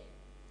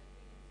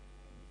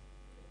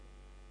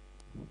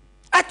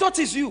 I thought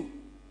it's you.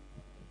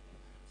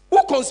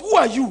 Who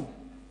are you?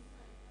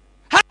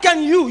 How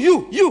can you?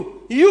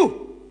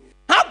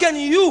 How can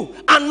you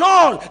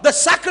annul the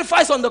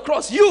sacrifice on the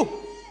cross? You.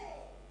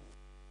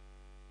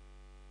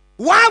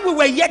 While we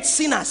were yet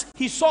sinners,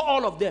 he saw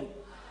all of them.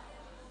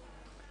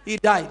 He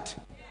died.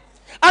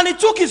 And he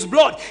took his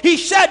blood. He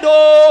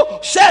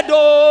overshadowed,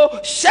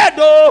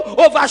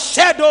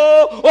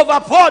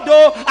 overpoured,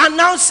 and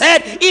now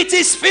said, it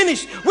is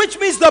finished. Which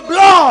means the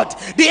blood,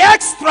 the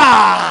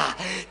extra,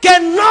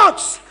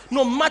 cannot,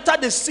 no matter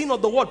the sin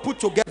of the world put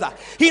together.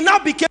 He now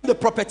became the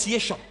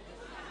propitiation,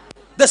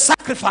 the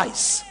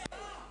sacrifice.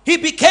 He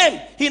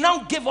now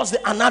gave us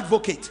an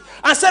advocate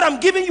and said, I'm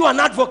giving you an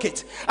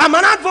advocate. I'm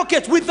an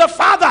advocate with the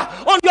Father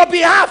on your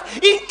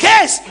behalf in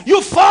case you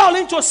fall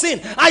into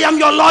sin. I am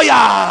your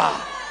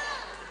lawyer.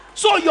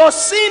 So your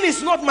sin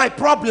is not my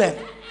problem.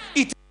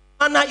 It is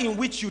the manner in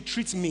which you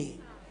treat me.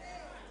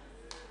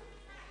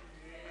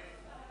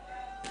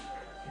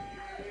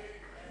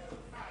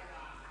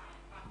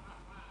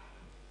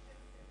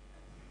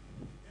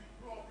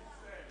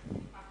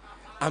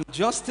 I'm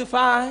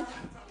justified.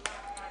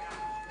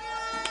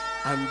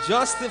 I'm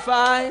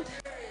justified.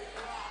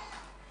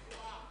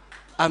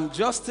 I'm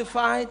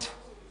justified.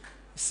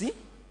 See?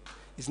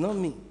 It's not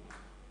me.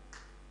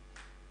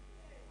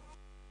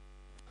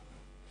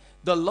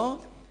 The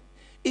Lord,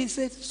 he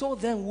said, so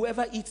then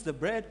whoever eats the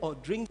bread or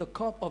drink the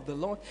cup of the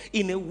Lord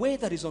in a way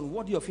that is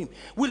unworthy of him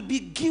will be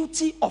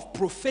guilty of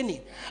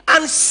profaning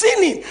and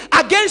sinning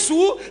against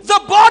who?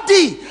 The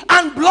body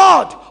and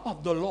blood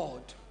of the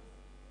Lord.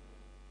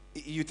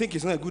 You think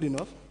it's not good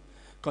enough?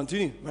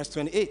 Continue. Verse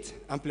 28,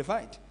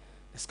 amplified.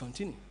 Let's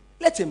continue.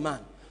 Let a man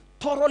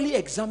thoroughly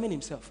examine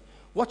himself.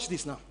 Watch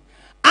this now.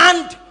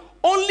 And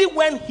only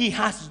when he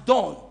has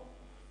done,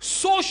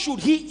 so should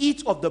he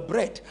eat of the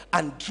bread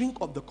and drink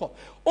of the cup.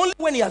 Only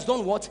when he has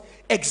done what?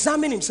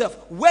 Examine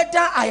himself,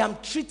 whether I am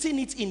treating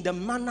it in the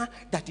manner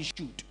that he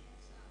should.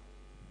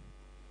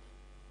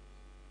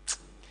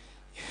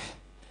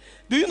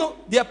 Do you know,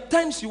 there are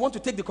times you want to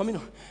take the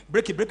communion,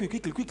 break it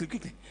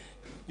quickly.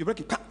 You break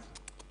it.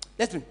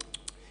 Let's drink.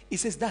 He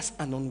says that's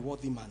an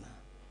unworthy manner.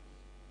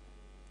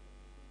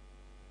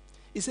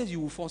 He says you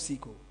will fall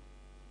sick.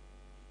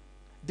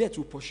 Death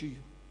will pursue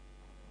you.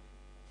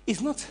 It's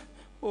not,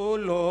 oh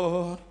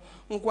Lord,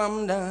 oh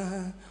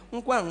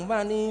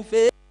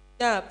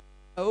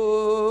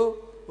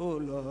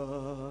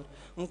Lord,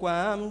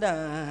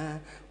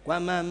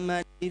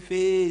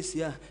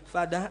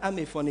 Father, I'm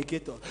a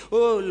fornicator.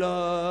 Oh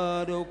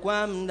Lord,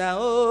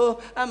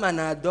 I'm an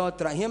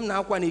adulterer. Him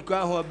now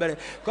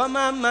come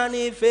and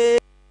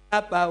manifest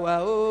power.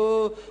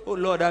 Oh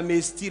Lord, I'm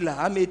a stealer.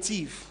 I'm a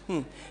thief.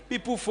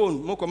 People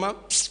phone.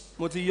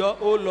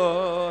 Oh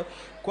Lord,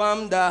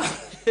 calm down.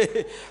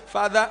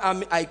 Father,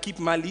 I keep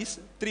malice.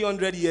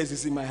 300 years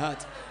is in my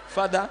heart.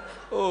 Father,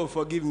 oh,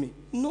 forgive me.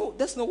 No,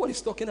 that's not what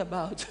he's talking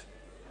about.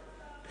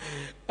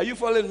 Are you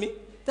following me?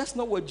 That's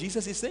not what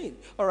Jesus is saying.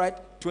 All right,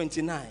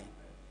 29.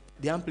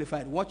 The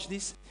Amplified. Watch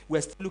this.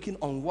 We're still looking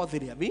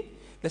unworthily.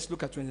 Let's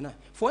look at 29.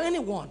 For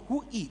anyone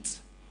who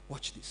eats,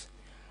 watch this,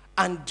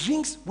 and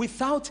drinks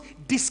without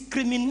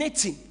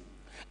discriminating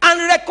and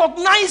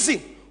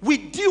recognizing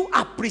with due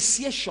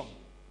appreciation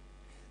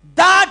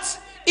that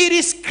it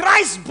is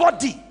Christ's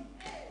body,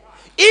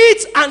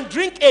 eat and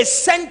drink a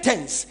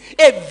sentence,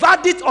 a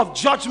verdict of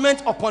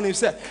judgment upon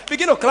himself.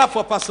 Begin to clap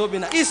for Pastor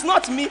Obinna. It's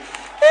not me.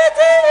 It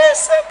is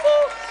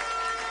simple.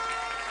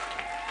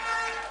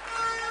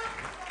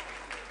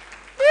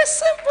 It's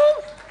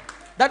simple.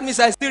 That means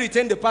I still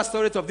retain the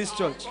pastorate of this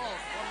church. For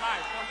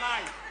life.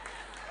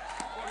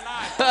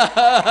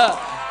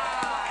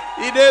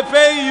 He they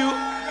pay you.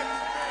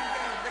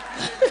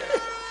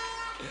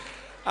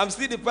 I'm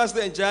still the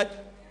pastor in charge.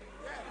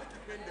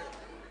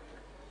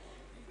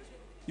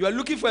 You are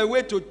looking for a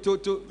way to.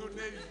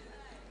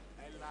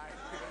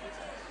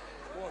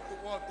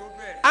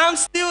 I'm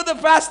still the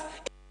pastor.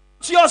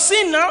 Your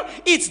sin now,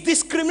 it's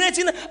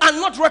discriminating and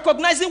not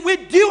recognizing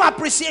with due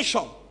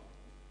appreciation.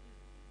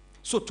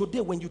 So today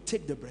when you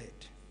take the bread,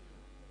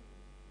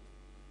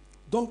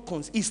 don't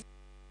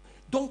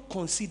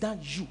consider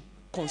you,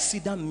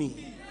 consider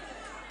me.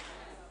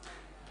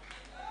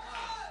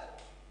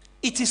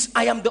 It is,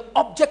 I am the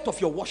object of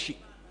your worship,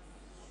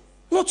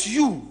 not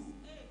you.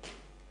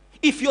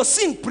 If your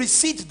sin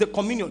precedes the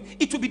communion,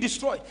 it will be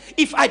destroyed.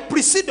 If I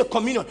precede the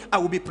communion, I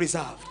will be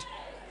preserved.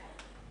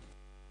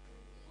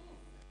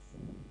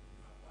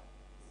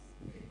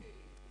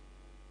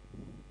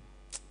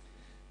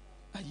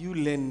 Are you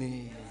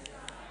learning?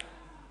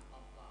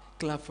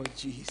 Clap for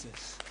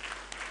Jesus.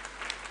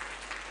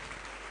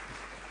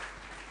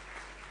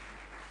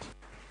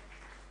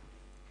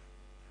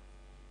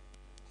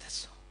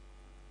 That's all.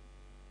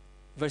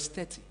 Verse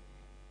 30.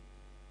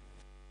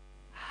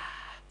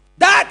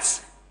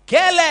 That's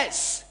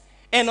careless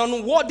and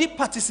unworthy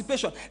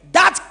participation.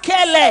 That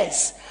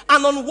careless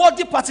and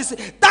unworthy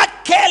participation.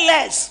 That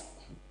careless.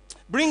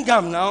 Bring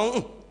them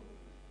now.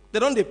 They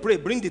don't they pray.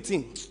 Bring the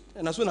thing.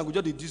 And as soon as I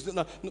go just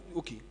no,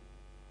 okay.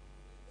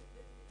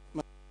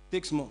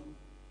 Takes more.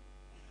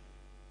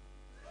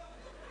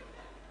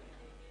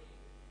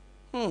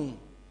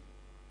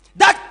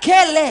 That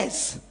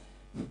careless.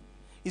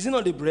 Is it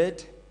not the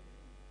bread?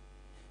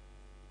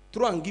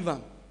 Throw and give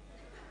them.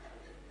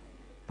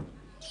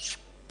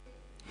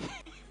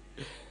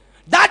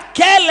 That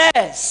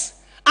careless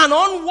and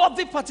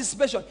unworthy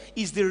participation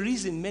is the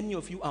reason many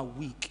of you are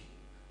weak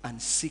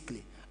and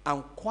sickly.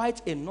 And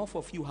quite enough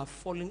of you have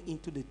fallen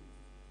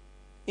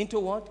into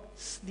what?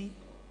 Sleep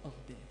of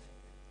death.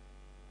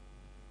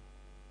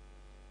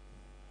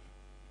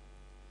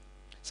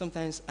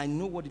 Sometimes I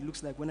know what it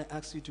looks like when I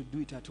ask you to do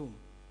it at home.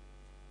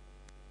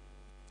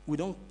 We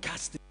don't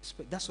cast the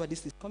respect. That's why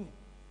this is coming.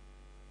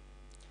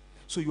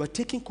 So you are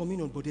taking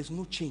communion, but there's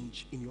no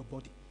change in your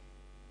body.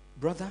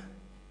 Brother,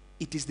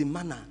 it is the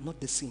manner, not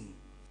the sin.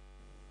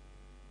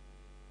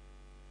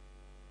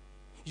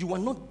 You are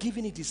not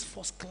giving it its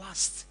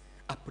first-class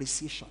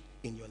appreciation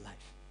in your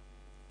life.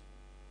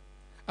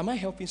 Am I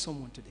helping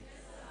someone today?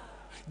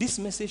 This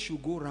message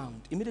should go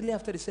around. Immediately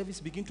after the service,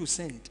 begin to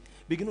send,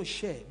 begin to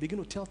share, begin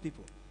to tell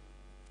people,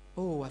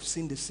 oh, I've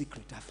seen the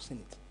secret. I've seen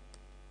it.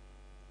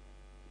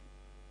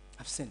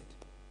 I've seen it.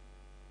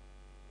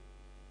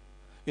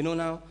 You know,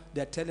 now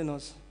they're telling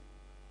us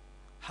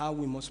how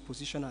we must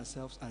position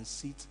ourselves and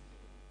sit.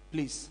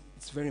 Please,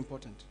 it's very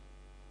important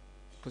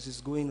because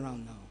it's going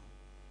around now.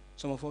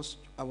 Some of us,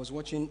 I was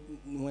watching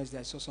Wednesday,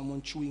 I saw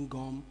someone chewing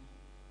gum.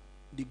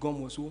 The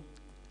gum was who?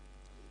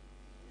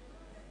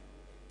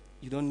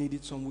 You don't need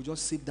it, some will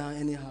just sit down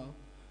anyhow.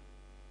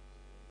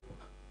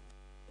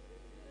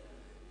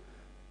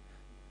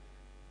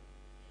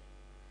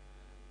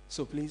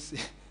 So please,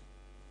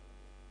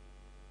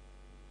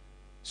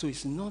 so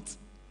it's not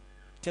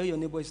Tell your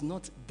neighbor, it's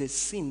not the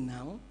sin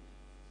now.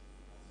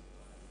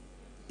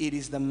 It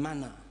is the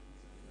manner,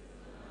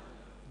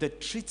 the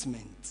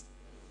treatment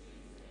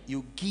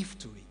you give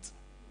to it.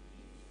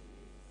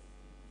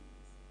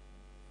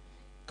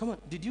 Come on,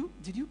 did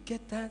you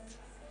get that?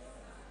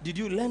 Did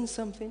you learn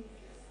something?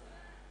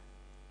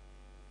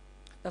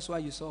 That's why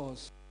you saw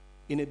us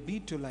in a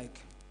bid to like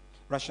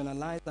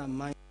rationalize our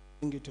mind,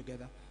 bring it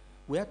together.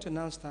 We have to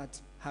now start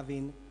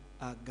having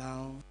a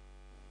gown,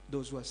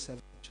 those who are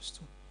serving just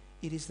to.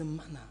 It is the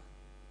manner.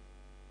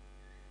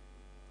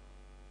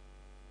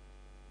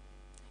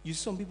 You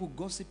see some people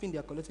gossiping, they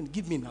are collecting.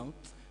 Give me now.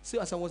 See,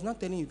 as I was not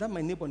telling you, that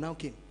my neighbor now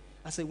came.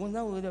 I said, well,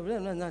 now,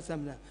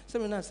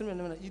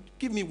 you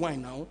give me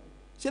wine now.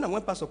 See, I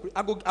went past,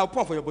 I'll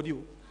pour for your body.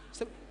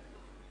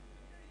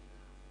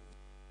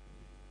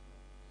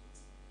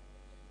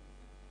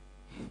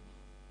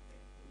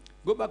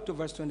 Go back to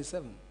verse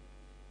 27.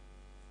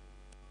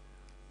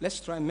 Let's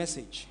try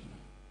message.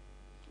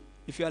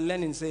 If you are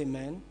learning, say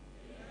amen. Amen.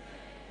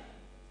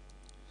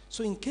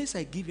 So in case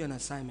I give you an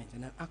assignment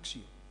and I ask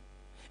you,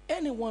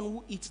 anyone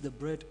who eats the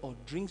bread or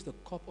drinks the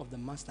cup of the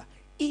master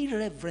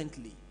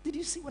irreverently. Did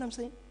you see what I'm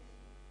saying?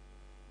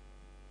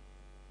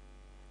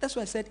 That's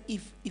why I said,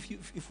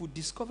 if we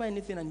discover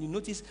anything and you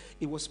notice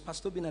it was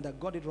Pastor Obinna that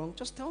got it wrong,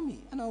 just tell me,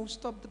 and I will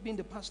stop being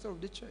the pastor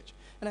of the church.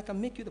 And I can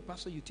make you the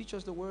pastor. You teach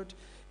us the word.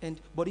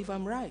 But if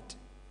I'm right,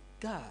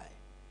 guy,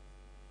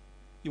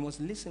 you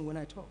must listen when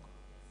I talk.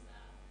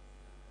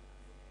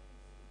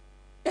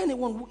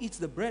 Anyone who eats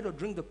the bread or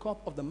drink the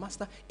cup of the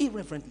master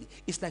irreverently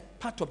is like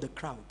part of the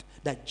crowd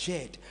that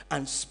jeered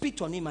and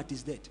spit on him at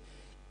his death.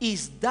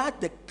 Is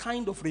that the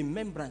kind of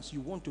remembrance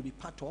you want to be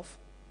part of?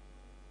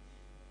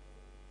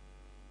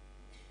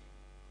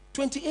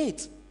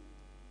 28.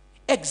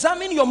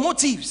 Examine your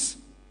motives.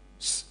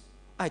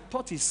 I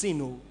thought it's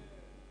sin. Oh.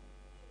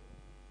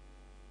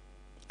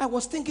 I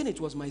was thinking it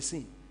was my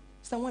sin.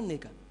 Someone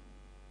nigga.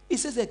 It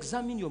says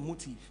examine your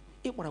motive.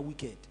 Hey, what a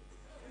wicked.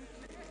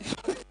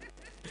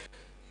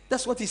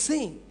 That's what he's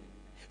saying.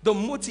 The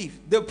motive,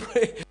 the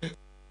prayer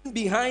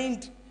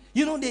behind.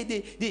 You know,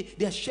 they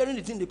are sharing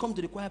the thing. They come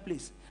to the quiet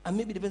place. And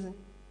maybe the person.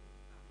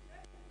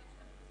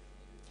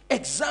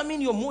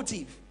 Examine your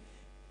motive.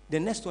 The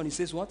next one, he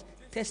says what?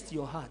 Test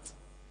your heart.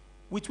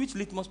 With which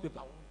litmus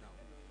paper?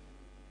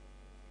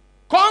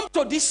 Come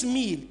to this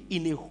meal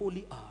in a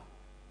holy hour.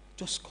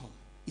 Just come.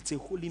 It's a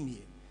holy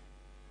meal.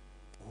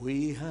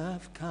 We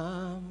have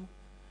come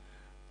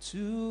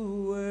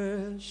to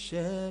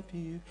worship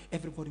you.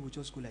 Everybody will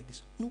just go like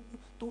this. No,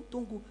 don't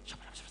go.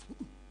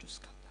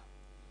 Just calm down.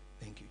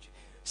 Thank you.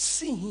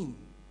 See him.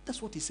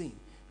 That's what he's saying.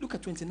 Look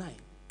at 29.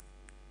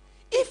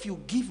 If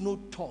you give no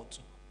thought,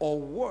 or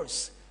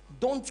worse,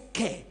 don't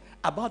care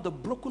about the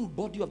broken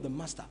body of the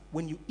master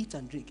when you eat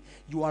and drink,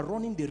 you are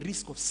running the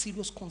risk of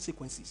serious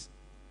consequences.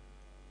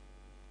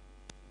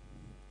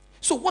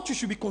 So what you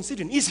should be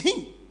considering is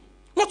him,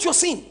 not your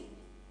sin.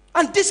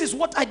 And this is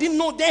what I didn't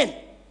know then.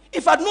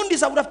 If I'd known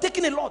this, I would have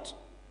taken a lot.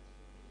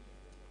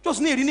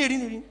 Just near.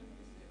 They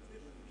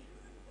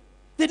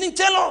didn't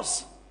tell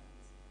us.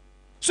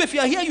 So if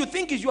you are here, you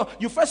think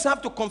you first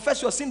have to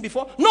confess your sin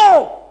before.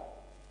 No!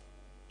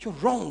 You're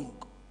wrong.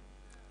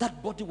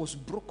 That body was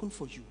broken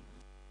for you.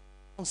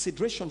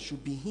 Consideration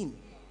should be him.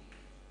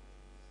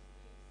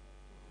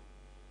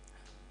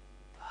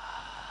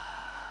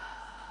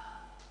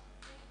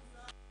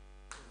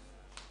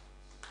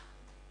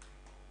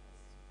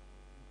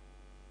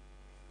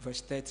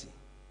 Verse 30.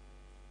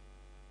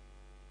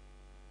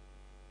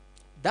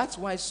 That's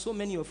why so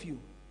many of you,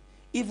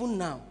 even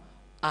now,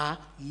 are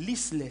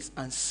listless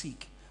and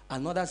sick,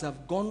 and others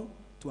have gone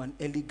to an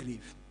early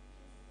grave.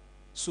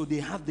 So they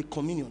have the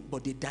communion,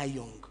 but they die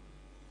young.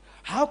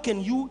 How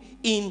can you,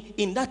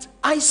 in that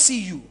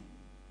ICU,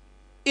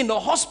 in the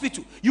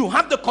hospital, you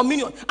have the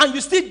communion and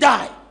you still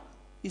die?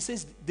 He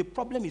says the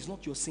problem is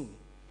not your sin.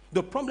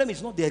 The problem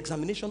is not the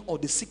examination or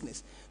the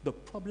sickness. The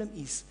problem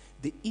is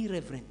the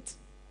irreverent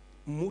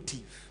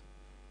motive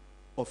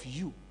of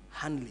you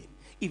handling.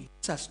 If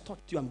this has taught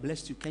you and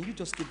blessed you, can you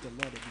just give the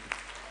Lord a bit?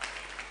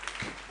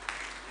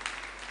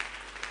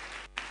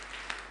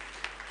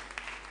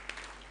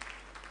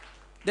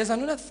 There's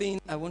another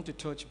thing I want to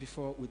touch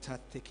before we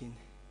start taking.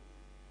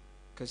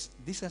 Because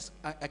this has,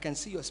 I can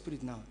see your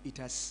spirit now. It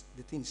has,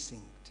 the thing synced.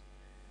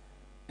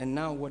 And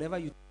now whatever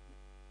you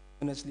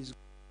honestly,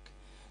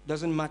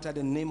 doesn't matter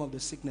the name of the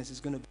sickness, is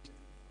going to be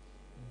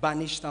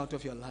banished out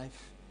of your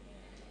life.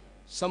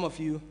 Some of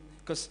you,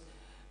 because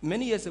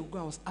many years ago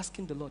I was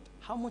asking the Lord,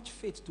 how much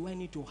faith do I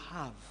need to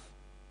have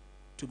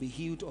to be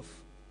healed of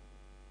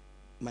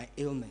my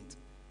ailment?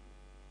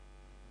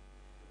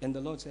 And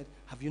the Lord said,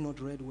 have you not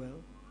read well?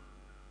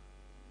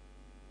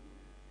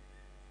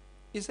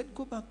 He said,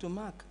 go back to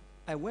Mark.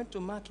 I went to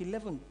Mark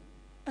 11,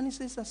 and he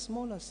says, as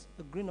small as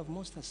a grain of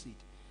mustard seed.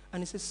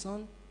 And he says,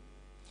 son,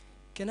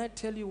 can I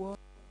tell you what?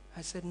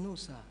 I said, no,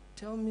 sir.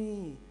 Tell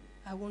me.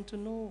 I want to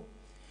know.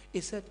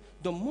 He said,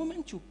 the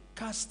moment you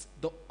cast,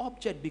 the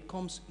object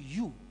becomes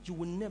you. You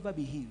will never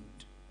be healed.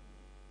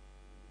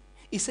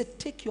 He said,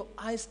 take your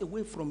eyes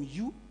away from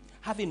you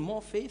having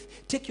more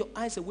faith. Take your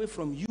eyes away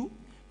from you,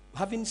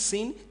 having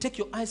sin. Take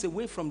your eyes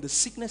away from the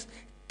sickness.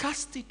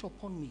 Cast it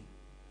upon me.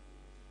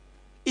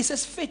 It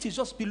says faith is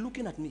just be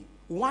looking at me.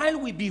 While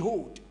we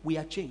behold, we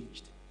are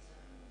changed.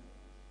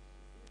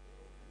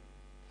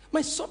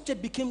 My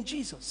subject became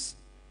Jesus.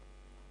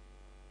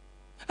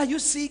 Are you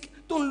sick?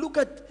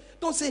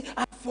 Don't say,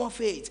 I have more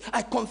faith.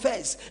 I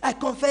confess.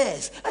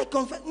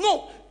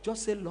 No.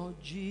 Just say, Lord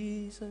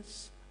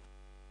Jesus,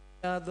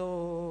 I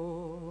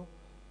adore.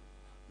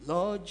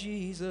 Lord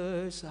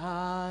Jesus,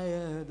 I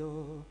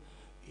adore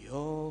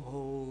your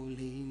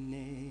holy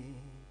name.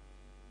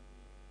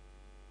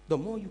 The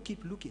more you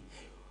keep looking.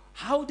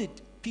 How did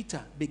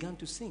Peter begin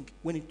to sink?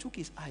 When he took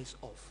his eyes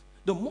off.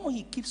 The more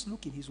he keeps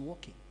looking, he's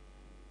walking.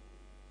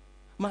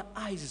 My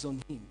eyes is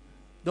on him,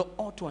 the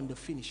author and the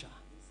finisher.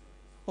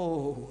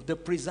 Oh, the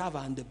preserver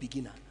and the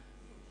beginner.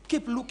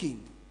 Keep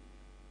looking.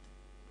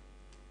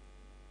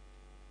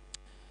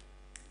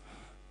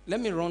 Let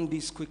me run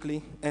this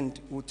quickly and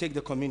we'll take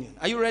the communion.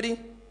 Are you ready?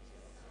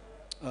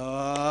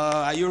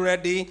 Are you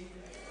ready?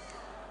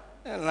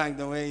 I like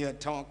the way you're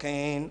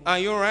talking. Are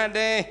you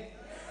ready?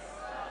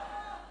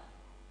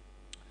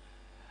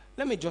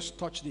 Let me just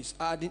touch this.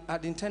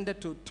 I'd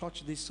intended to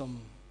touch this some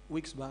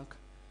weeks back,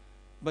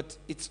 but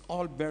it's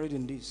all buried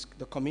in this,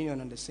 the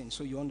communion and the sin,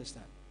 so you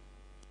understand.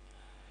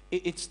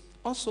 It's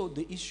also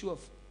the issue of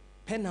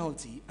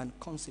penalty and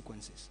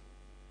consequences.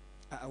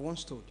 I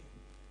once told you.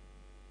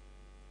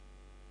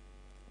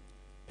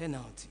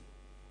 Penalty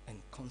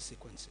and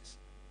consequences.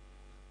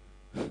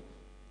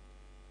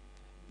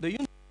 Do you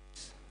know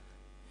this?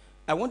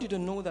 I want you to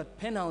know that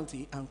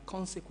penalty and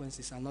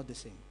consequences are not the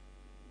same.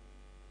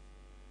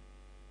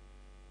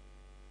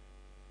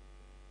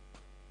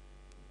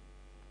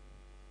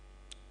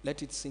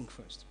 Let it sink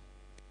first.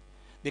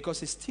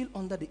 Because it's still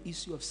under the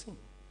issue of sin.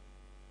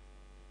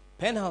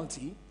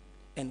 Penalty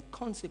and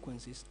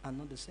consequences are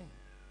not the same.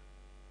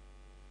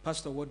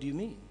 Pastor, what do you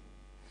mean?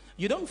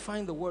 You don't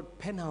find the word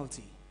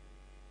penalty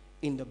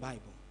in the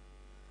Bible,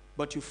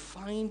 but you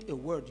find a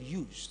word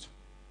used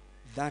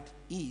that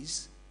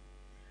is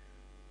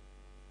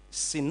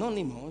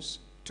synonymous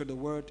to the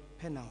word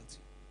penalty,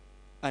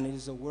 and it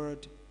is the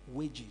word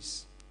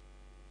wages.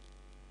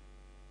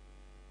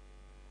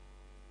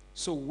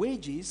 So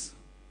wages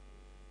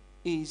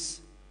is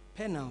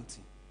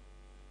penalty.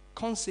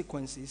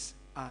 Consequences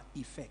are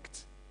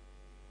effect.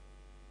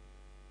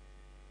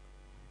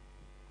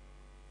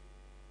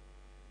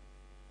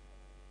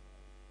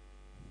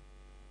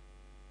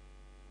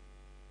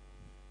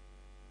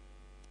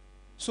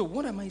 So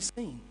what am I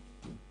saying?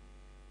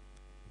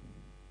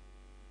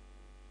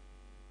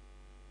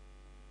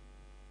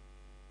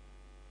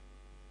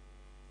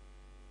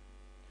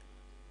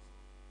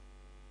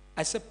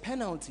 I said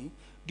penalty.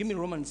 Give me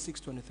Romans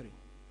 6:23.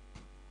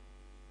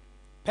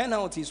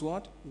 Penalty is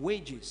what?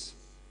 Wages.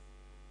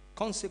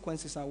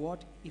 Consequences are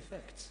what?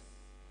 Effects.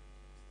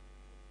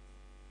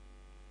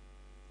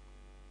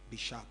 Be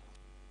sharp.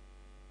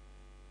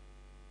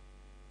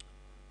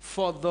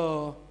 For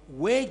the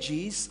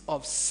wages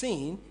of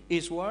sin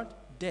is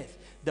what? Death.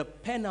 The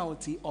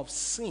penalty of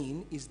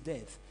sin is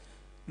death.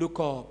 Look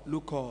up,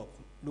 look up,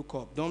 look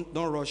up. Don't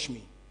rush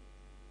me.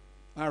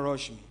 Don't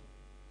rush me.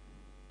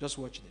 Just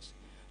watch this.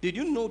 Did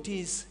you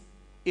notice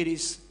it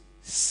is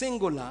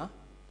singular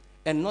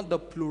and not the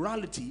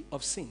plurality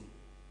of sin?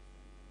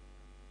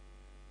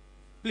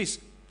 Please,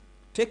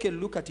 take a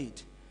look at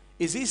it.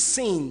 Is it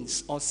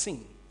sins or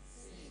sin?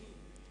 Sin.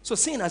 So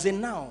sin as a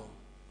noun,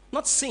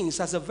 not sins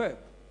as a verb.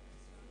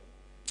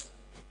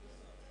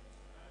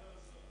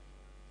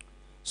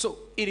 So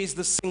it is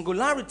the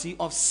singularity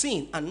of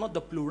sin and not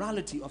the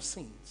plurality of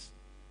sins.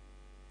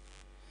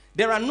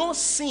 There are no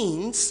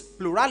sins,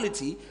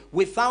 plurality,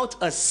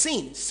 without a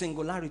sin,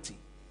 singularity.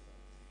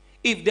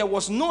 If there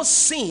was no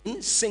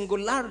sin,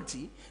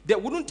 singularity, there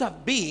wouldn't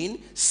have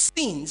been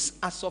sins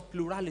as of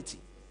plurality.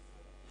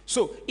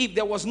 So if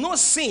there was no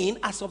sin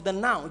as of the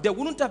noun, there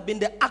wouldn't have been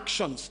the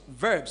actions,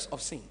 verbs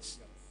of sins.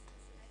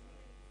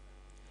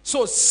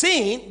 So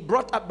sin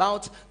brought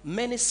about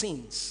many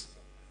sins.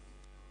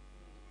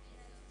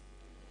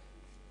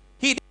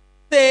 He didn't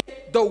say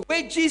the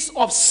wages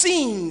of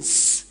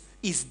sins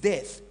is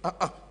death.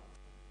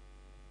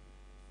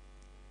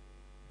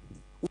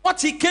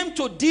 What he came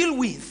to deal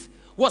with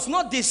was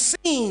not the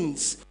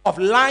sins of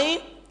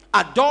lying,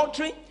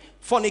 adultery,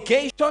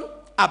 fornication,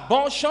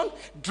 abortion,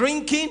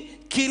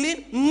 drinking,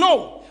 killing.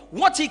 No.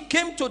 What he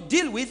came to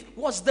deal with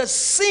was the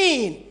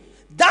sin.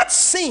 That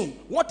sin.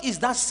 What is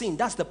that sin?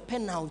 That's the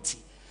penalty.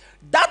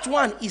 That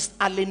one is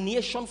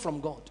alienation from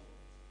God.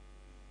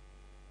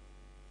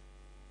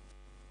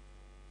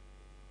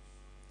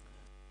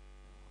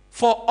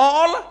 For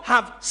all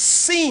have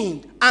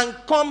sinned and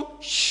come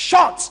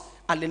short,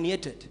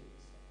 alienated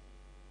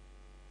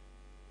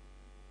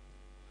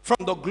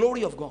from the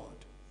glory of God.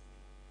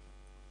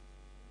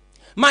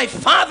 My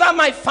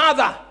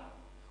Father,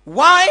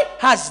 why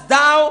hast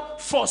thou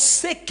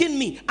forsaken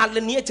me?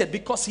 Alienated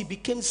because he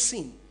became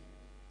sin.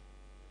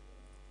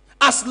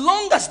 As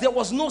long as there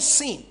was no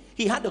sin,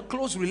 he had a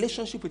close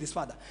relationship with his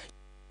Father.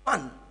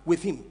 One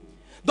with him.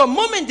 The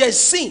moment there's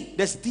sin,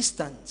 there's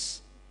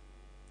distance.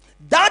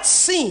 That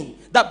sin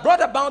that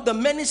brought about the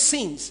many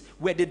sins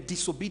were the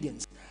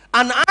disobedience.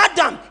 And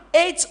Adam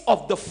ate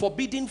of the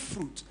forbidden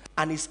fruit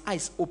and his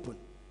eyes opened.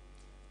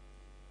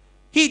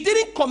 He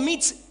didn't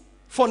commit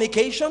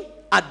fornication,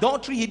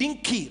 adultery, he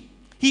didn't kill.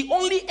 He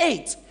only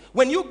ate.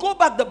 When you go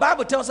back, the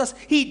Bible tells us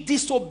he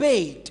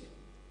disobeyed.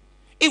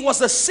 It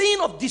was a sin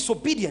of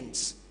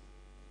disobedience.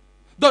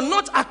 The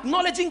not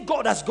acknowledging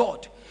God as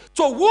God.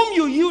 To whom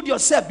you yield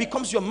yourself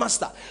becomes your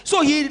master.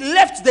 So he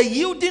left the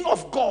yielding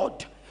of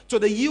God to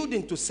the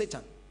yielding to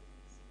Satan.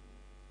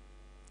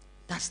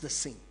 That's the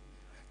sin.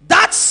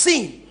 That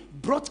sin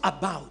brought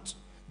about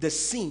the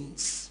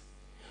sins.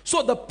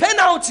 So the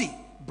penalty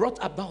brought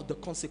about the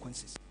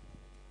consequences.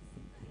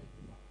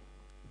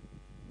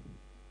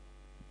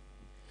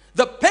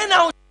 The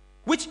penalty,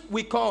 which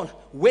we call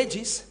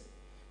wages,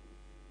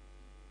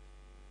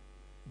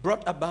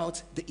 brought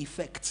about the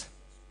effect.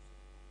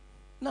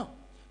 Now,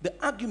 the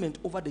argument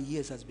over the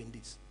years has been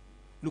this.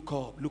 Look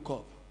up, look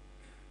up.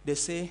 They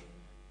say,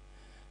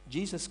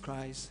 Jesus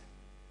Christ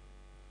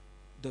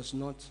does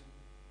not.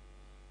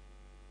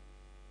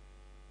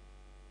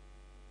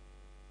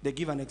 They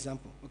give an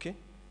example, okay?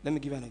 Let me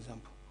give an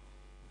example.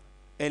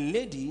 A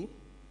lady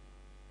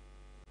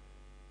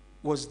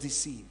was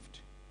deceived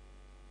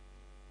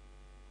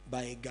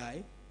by a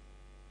guy.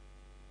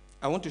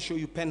 I want to show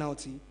you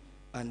penalty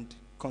and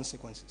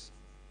consequences.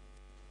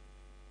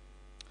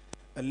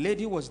 A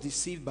lady was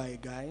deceived by a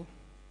guy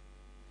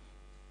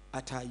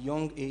at her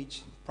young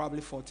age, probably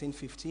 14,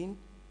 15.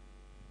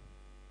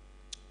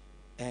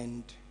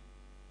 And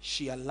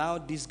she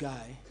allowed this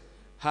guy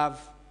have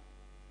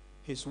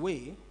his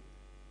way,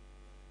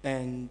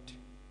 and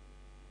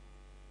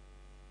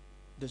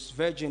this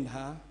virgin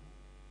her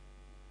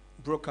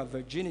broke her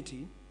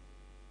virginity.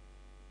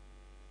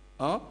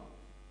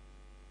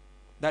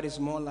 That is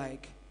more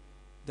like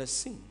the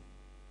sin.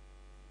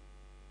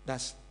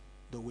 That's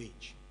the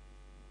wage.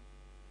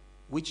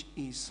 Which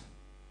is,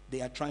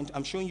 they are trying to,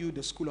 I'm showing you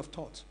the school of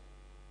thought,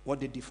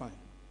 what they define.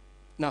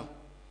 Now,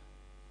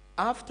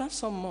 after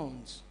some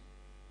months,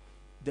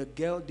 the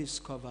girl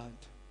discovered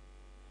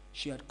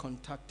she had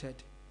contracted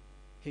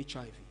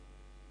HIV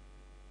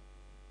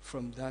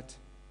from that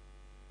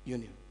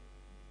union.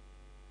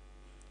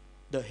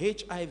 The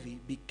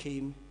HIV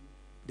became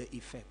the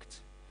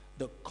effect,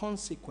 the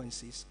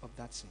consequences of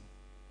that sin.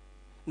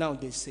 Now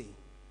they say,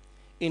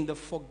 in the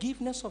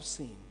forgiveness of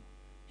sin,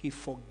 he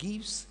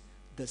forgives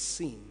the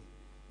sin,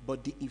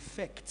 but the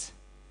effect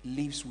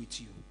lives with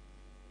you.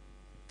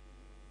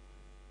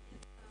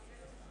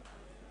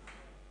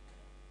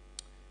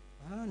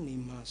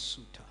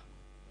 Animasuta.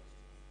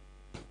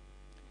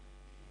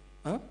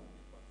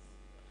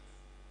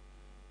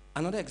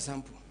 Another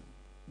example,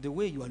 the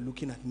way you are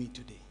looking at me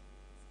today.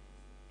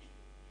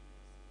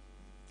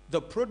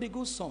 The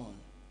prodigal son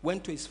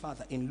went to his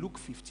father in Luke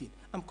 15.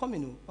 I'm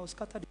coming, I was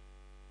scattered.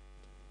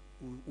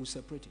 We'll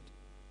separate it.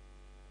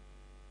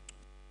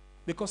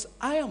 Because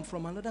I am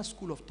from another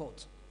school of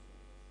thought.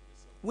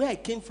 Where I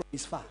came from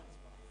is far.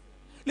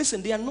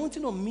 Listen, the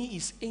anointing on me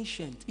is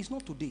ancient. It's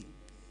not today.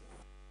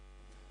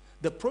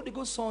 The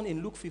prodigal son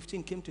in Luke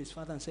 15 came to his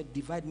father and said,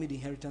 divide me the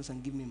inheritance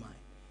and give me mine.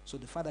 So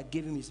the father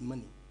gave him his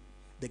money.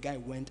 The guy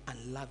went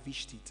and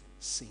lavished it,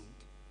 sinned.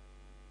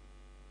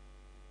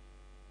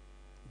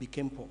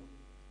 Became poor.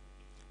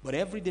 But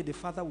every day the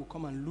father would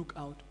come and look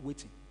out,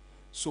 waiting.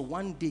 So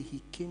one day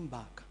he came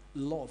back.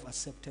 Love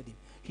accepted him.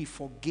 He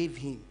forgave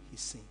him his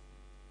sin.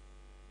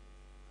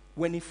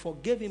 When he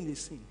forgave him the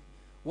sin,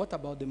 what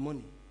about the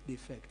money, the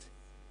effect?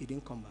 He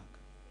didn't come back.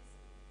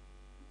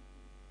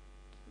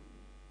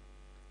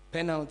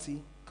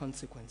 Penalty,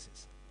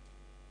 consequences.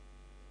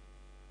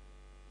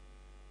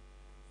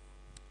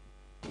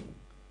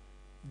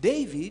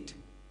 David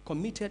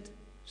committed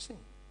sin.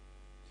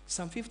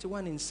 Psalm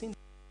 51, in sin,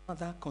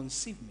 mother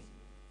conceived me.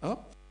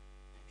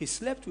 He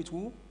slept with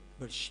who?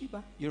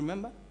 Bathsheba, you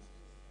remember?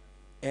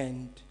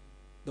 And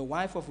the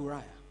wife of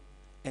Uriah,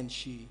 and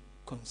she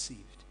conceived.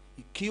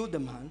 He killed the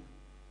man.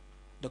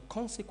 The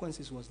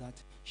consequences was that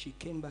she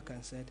came back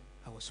and said,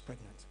 I was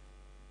pregnant.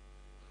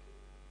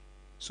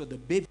 So the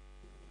baby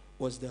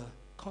was the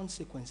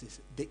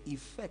consequences, the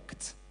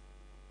effect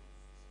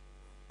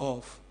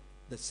of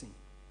the sin.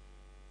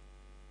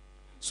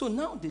 So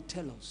now they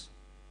tell us,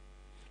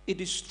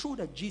 it is true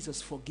that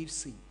Jesus forgives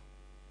sin,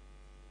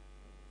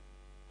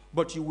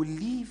 but you will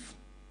live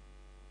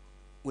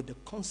with the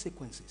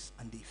consequences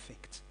and the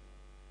effect.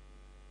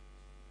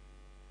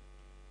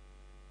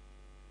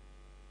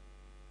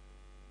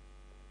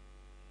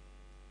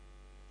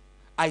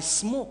 I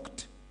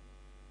smoked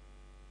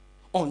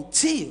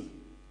until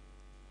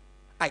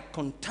I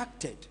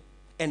contacted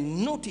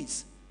and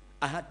noticed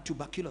I had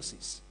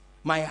tuberculosis.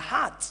 My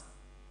heart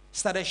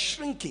started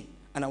shrinking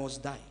and I was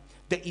dying.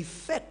 The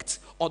effect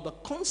or the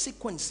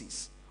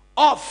consequences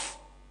of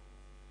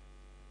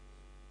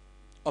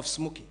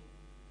smoking.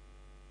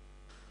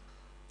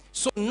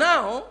 So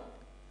now,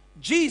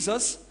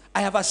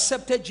 I have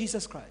accepted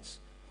Jesus Christ,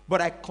 but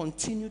I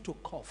continue to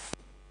cough.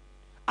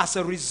 as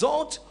a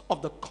result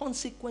of the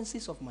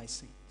consequences of my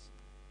sins.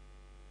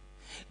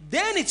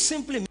 Then it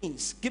simply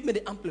means, give me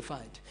the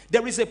amplified,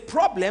 there is a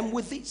problem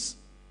with this.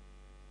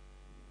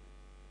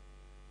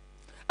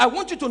 I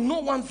want you to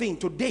know one thing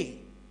today.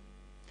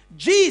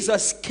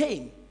 Jesus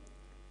came.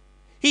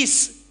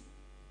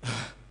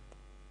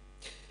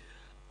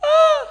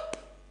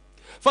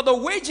 For the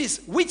wages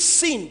which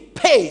sin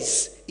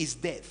pays is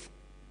death.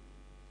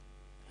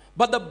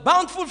 But the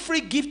bountiful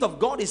free gift of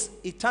God is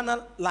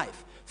eternal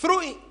life.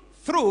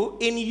 Through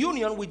in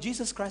union with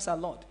Jesus Christ our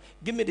Lord.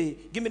 Give me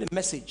the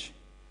message.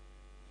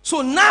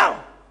 So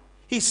now,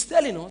 he's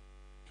telling us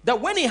that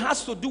when it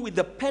has to do with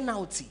the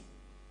penalty,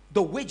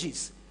 the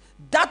wages,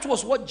 that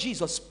was what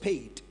Jesus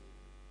paid.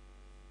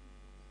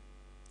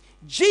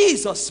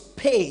 Jesus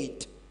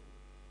paid.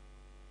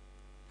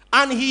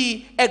 And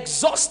he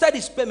exhausted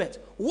his payment.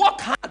 Work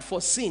hard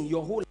for sin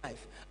your whole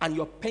life, and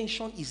your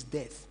pension is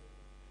death.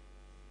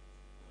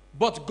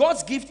 But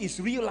God's gift is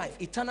real life,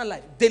 eternal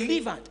life,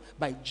 delivered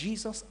by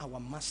Jesus our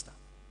Master.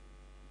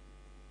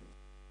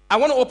 I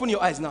want to open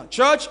your eyes now.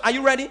 Church, are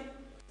you ready?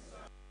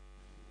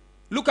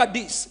 Look at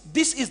this.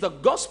 This is the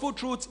gospel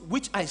truth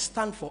which I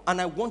stand for,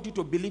 and I want you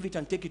to believe it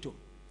and take it home.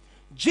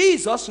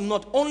 Jesus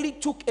not only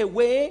took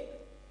away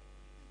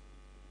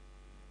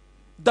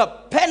the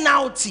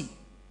penalty,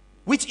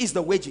 which is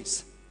the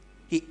wages,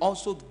 he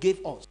also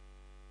gave us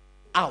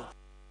out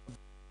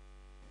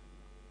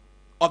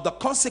of the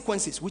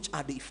consequences, which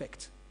are the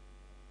effect.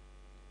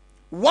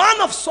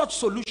 One of such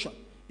solution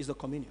is the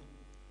communion.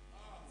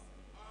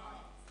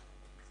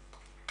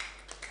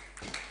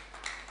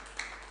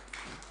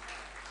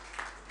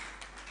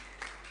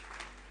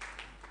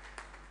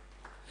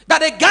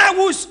 That a guy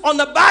who's on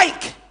the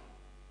bike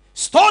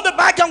stole the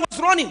bike and was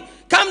running,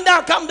 come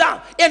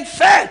down, and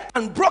fell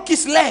and broke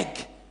his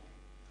leg.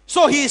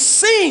 So he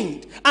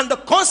sinned, and the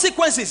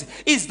consequences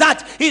is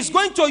that he's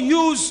going to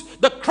use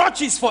the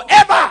crutches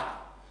forever.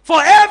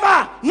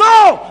 Forever.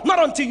 No,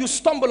 not until you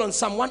stumble on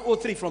Psalm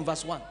 103 from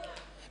verse 1.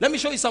 Let me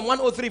show you Psalm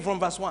 103 from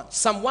verse 1.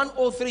 Psalm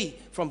 103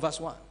 from verse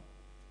 1.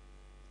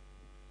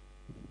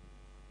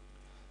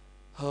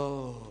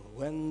 Oh,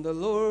 when the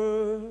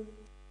Lord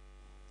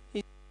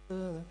is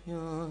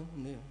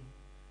yonder.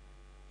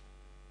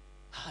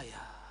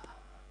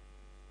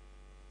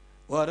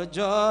 What a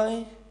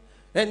joy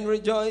and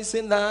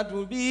rejoicing that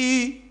will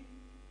be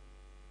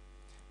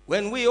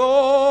when we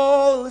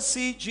all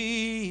see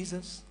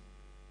Jesus.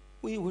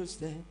 We will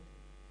stand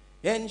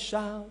and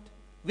shout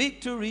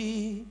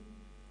victory.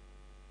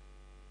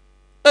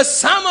 A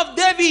Psalm of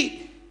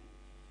David.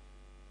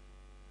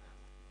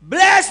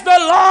 Bless the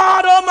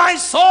Lord, O my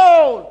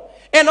soul,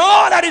 and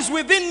all that is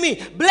within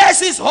me. Bless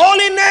his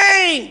holy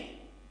name.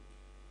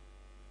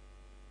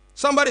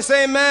 Somebody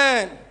say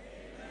amen. Amen.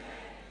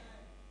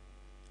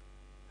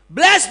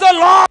 Bless the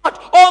Lord,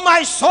 O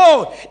my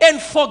soul,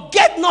 and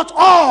forget not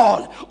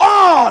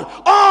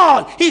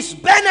all his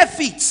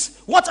benefits.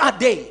 What are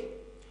they?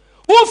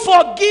 Who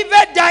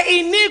forgiveth thy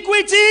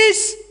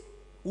iniquities,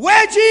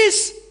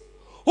 wages,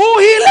 who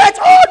healeth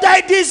all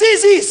thy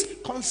diseases,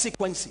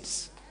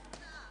 consequences.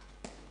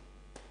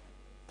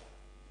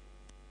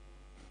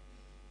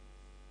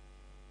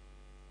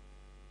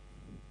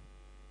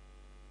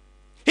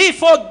 He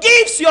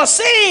forgives your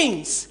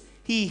sins.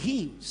 He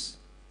heals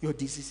your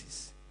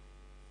diseases.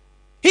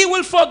 He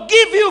will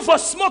forgive you for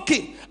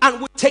smoking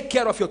and will take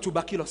care of your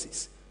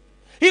tuberculosis.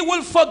 He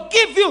will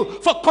forgive you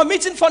for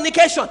committing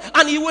fornication,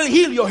 and he will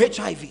heal your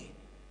HIV.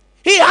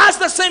 He has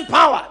the same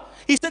power.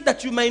 He said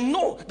that you may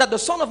know that the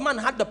Son of Man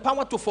had the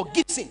power to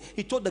forgive sin.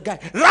 He told the guy,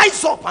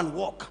 rise up and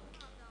walk.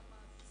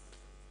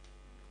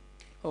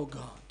 Oh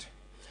God.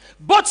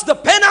 But the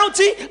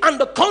penalty and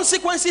the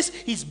consequences,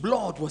 his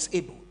blood was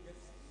able.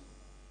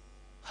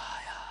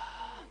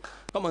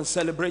 Come on,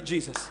 celebrate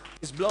Jesus.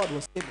 His blood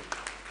was able.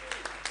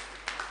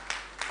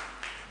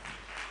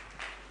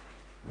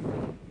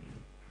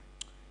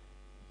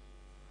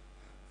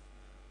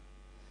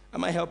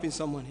 Am I helping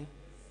someone here?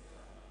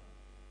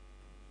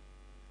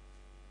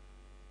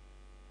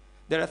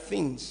 There are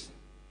things.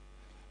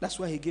 That's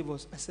why he gave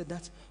us. I said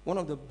that one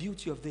of the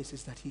beauty of this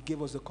is that he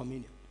gave us the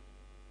communion.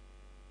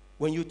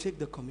 When you take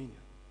the communion,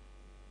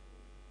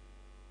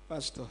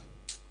 Pastor,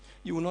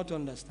 you will not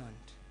understand.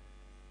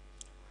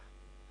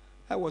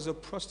 I was a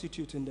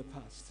prostitute in the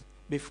past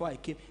before I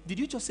came. Did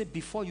you just say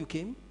before you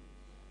came?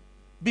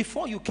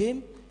 Before you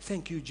came?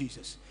 Thank you,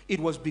 Jesus. It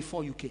was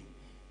before you came.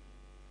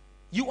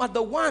 You are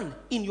the one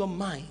in your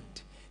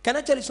mind. Can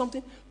I tell you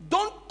something?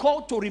 Don't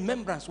call to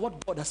remembrance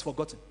what God has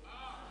forgotten.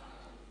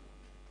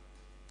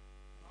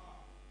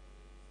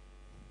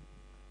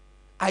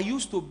 I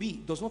used to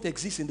be does not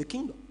exist in the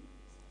kingdom.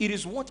 It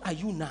is what are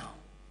you now?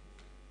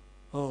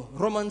 Oh,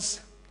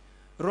 Romans,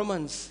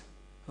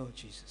 oh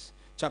Jesus.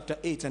 Chapter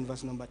 8 and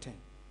verse number 10.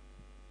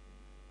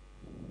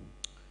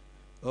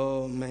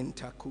 Oh,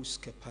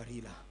 mentakuske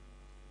parila.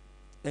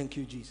 Thank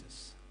you,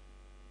 Jesus.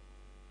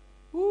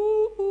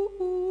 Ooh, ooh,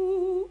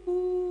 ooh,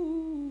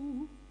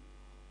 ooh,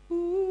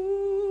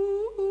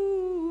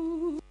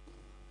 ooh,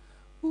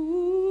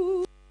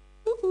 ooh,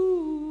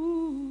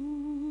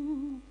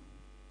 ooh.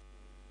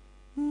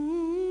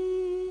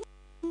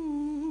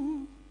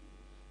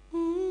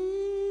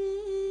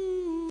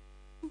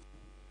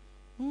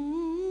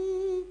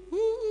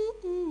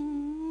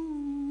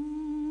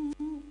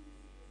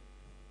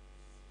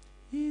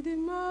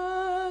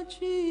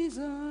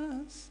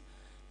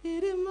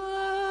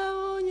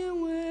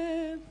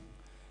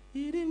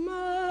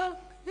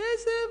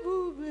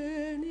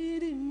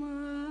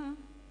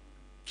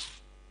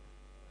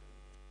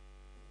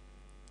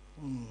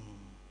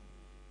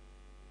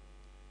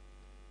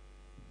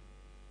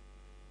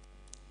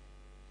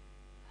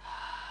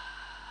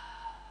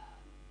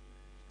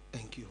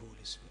 Thank you,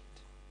 Holy Spirit.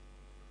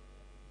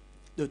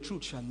 The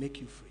truth shall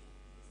make you free.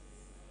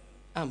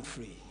 I'm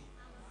free.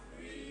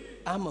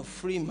 I'm a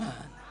free man.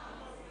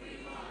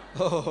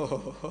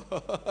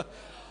 Oh,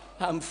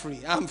 I'm free.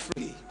 I'm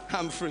free.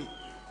 I'm free.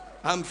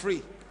 I'm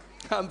free.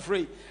 I'm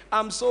free.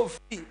 I'm so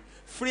free.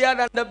 Freer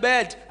than the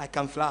bird. I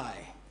can fly.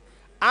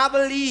 I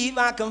believe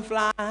I can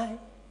fly.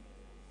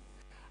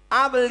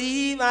 I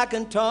believe I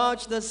can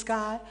touch the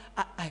sky.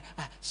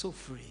 So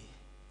free.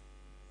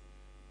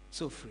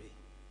 So free.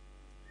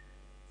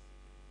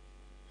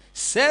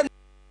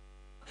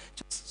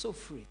 Just so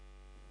free.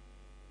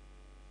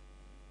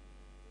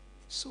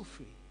 So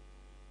free.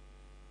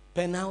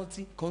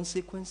 Penalty,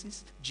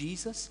 consequences.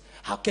 Jesus,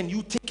 how can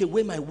you take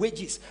away my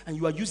wages and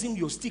you are using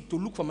your stick to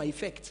look for my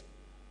effect?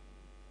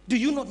 Do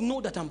you not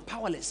know that I'm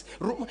powerless?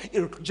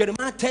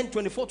 Jeremiah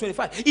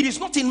 10:24-25. It is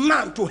not in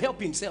man to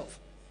help himself.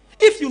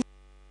 If you know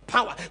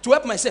power to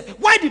help myself,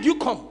 why did you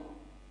come?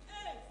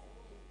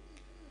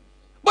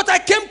 But I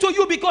came to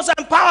you because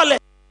I'm powerless.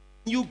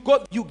 You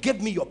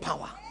gave me your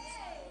power.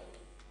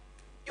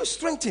 You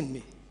strengthened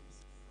me.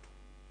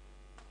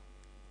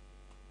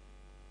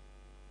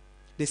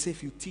 They say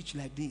if you teach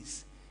like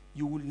this,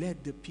 you will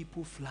let the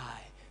people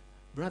fly.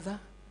 Brother,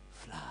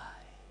 fly.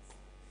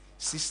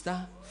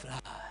 Sister, fly.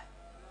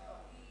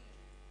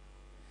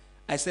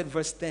 I said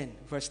verse 10,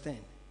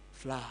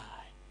 fly.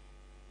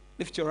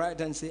 Lift your right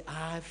hand and say,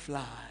 I fly.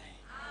 I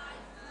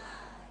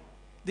fly.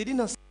 They did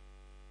not say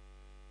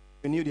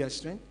renew their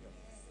strength.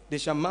 They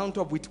shall mount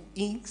up with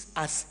wings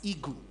as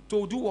eagle.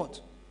 To do what?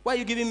 Why are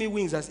you giving me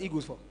wings as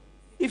eagles for?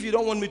 If you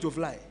don't want me to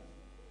fly.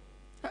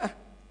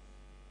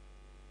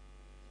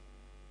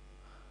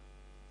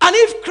 And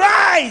if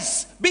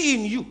Christ be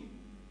in you.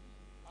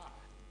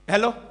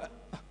 Hello?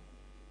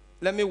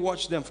 Let me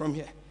watch them from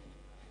here.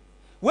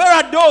 Where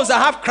are those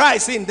that have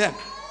Christ in them?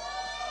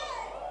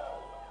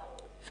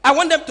 I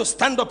want them to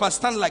stand up and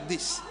stand like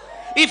this.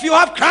 If you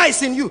have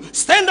Christ in you,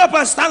 stand up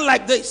and stand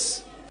like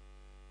this.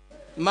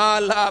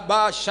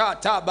 Malaba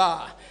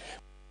Shataba.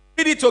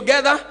 Read it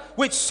together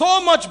with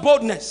so much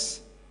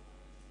boldness.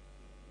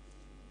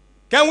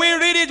 Can we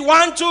read it?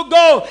 1, 2,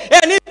 go.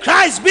 And if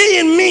Christ be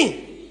in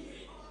me.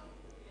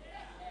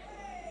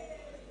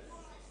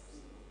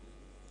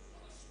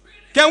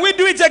 Can we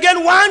do it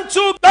again? 1,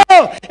 2,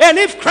 go. And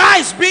if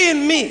Christ be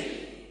in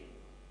me.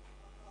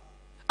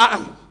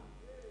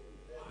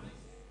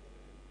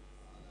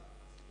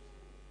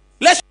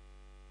 Let's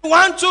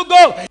 1, 2,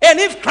 go. And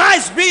if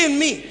Christ be in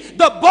me,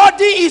 the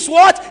body is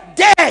what?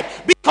 Dead.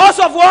 Because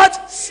of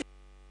what? Sin.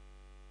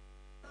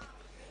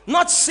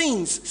 Not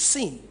sins,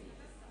 sin.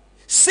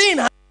 Sin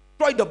has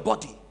destroyed the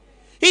body.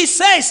 He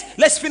says,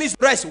 let's finish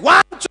the rest.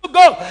 1, 2,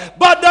 go.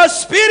 But the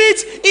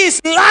spirit is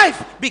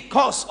life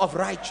because of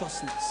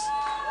righteousness.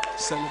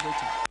 Celebrate it.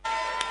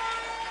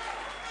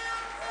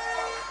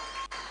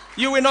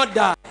 You will not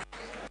die.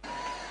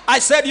 I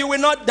said you will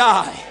not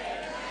die.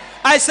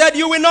 I said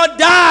you will not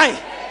die.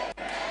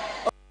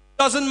 It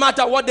doesn't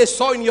matter what they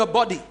saw in your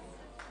body.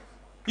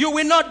 You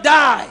will not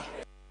die.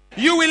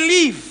 You will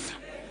live.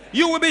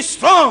 You will be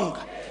strong.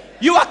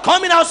 You are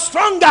coming out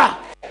stronger.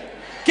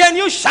 Can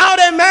you shout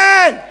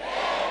amen?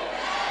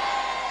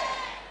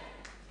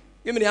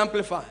 Give me the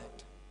Amplified.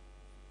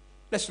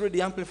 Let's read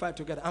the Amplified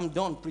together. I'm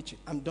done preaching.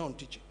 I'm done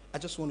teaching. I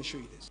just want to show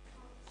you this.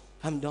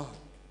 I'm done.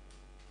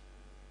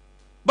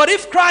 But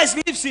if Christ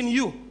lives in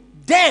you,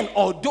 then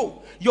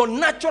although your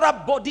natural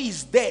body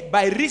is dead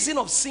by reason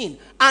of sin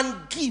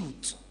and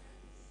guilt,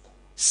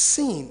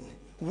 sin,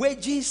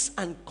 wages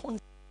and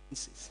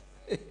consequences.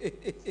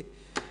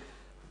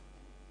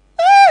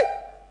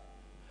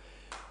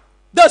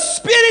 The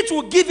Spirit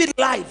will give it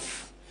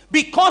life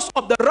because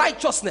of the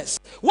righteousness.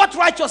 What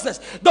righteousness?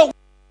 The one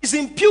is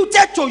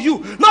imputed to you,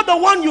 not the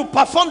one you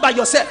perform by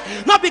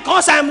yourself. Not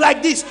because I'm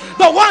like this.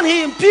 The one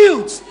He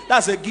imputes.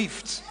 That's a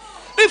gift.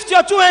 Lift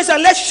your 2 hands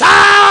and let's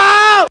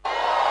shout.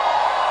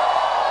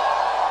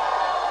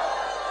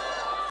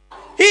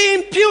 He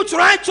imputes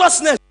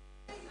righteousness.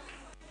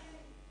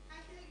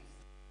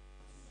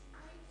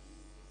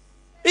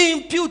 He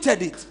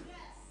imputed it.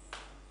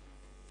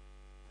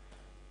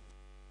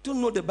 Don't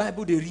know the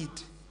Bible they read.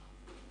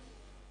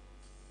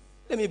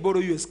 Let me borrow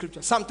you a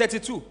scripture. Psalm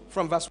 32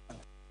 from verse 1.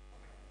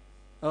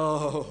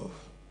 Oh,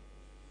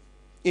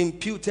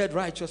 imputed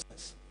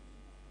righteousness.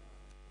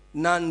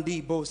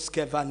 Nandi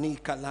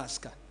boskevani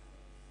kalaska.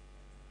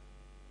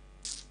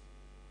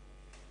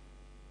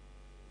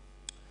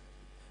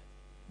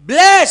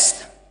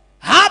 Blessed,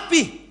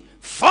 happy,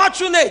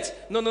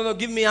 fortunate. No,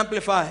 give me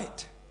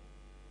Amplified.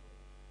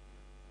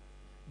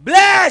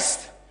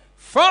 Blessed,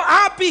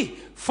 happy,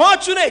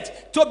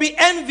 fortunate, to be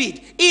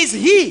envied is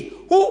he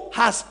who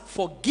has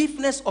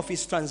forgiveness of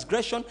his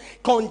transgression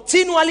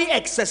continually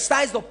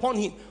exercised upon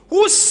him,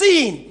 whose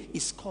sin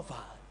is covered.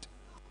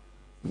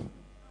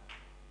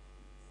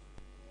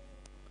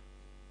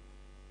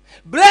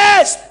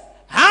 Blessed,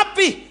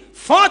 happy,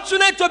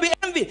 fortunate, to be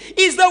envied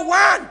is the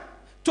one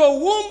to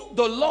whom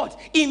the Lord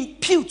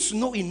imputes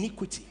no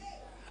iniquity,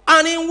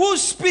 and in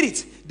whose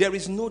spirit there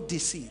is no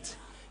deceit.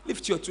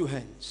 Lift your two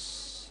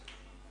hands.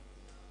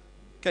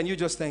 Can you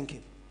just thank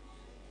him?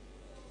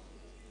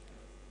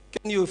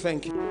 Can you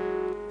thank him?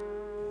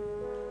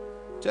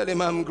 Tell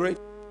him, I'm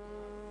grateful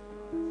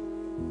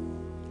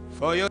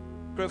for your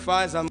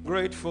sacrifice. I'm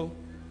grateful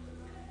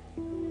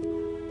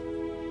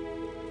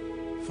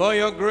for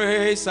your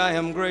grace. I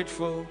am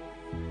grateful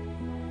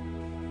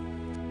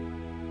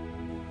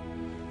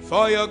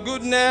for your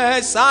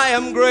goodness. I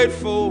am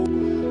grateful.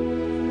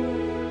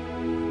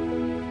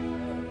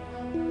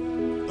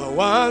 The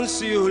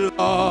ones you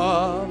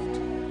loved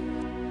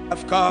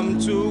have come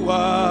to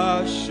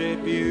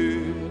worship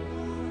you.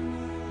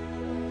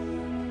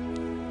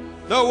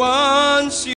 The ones you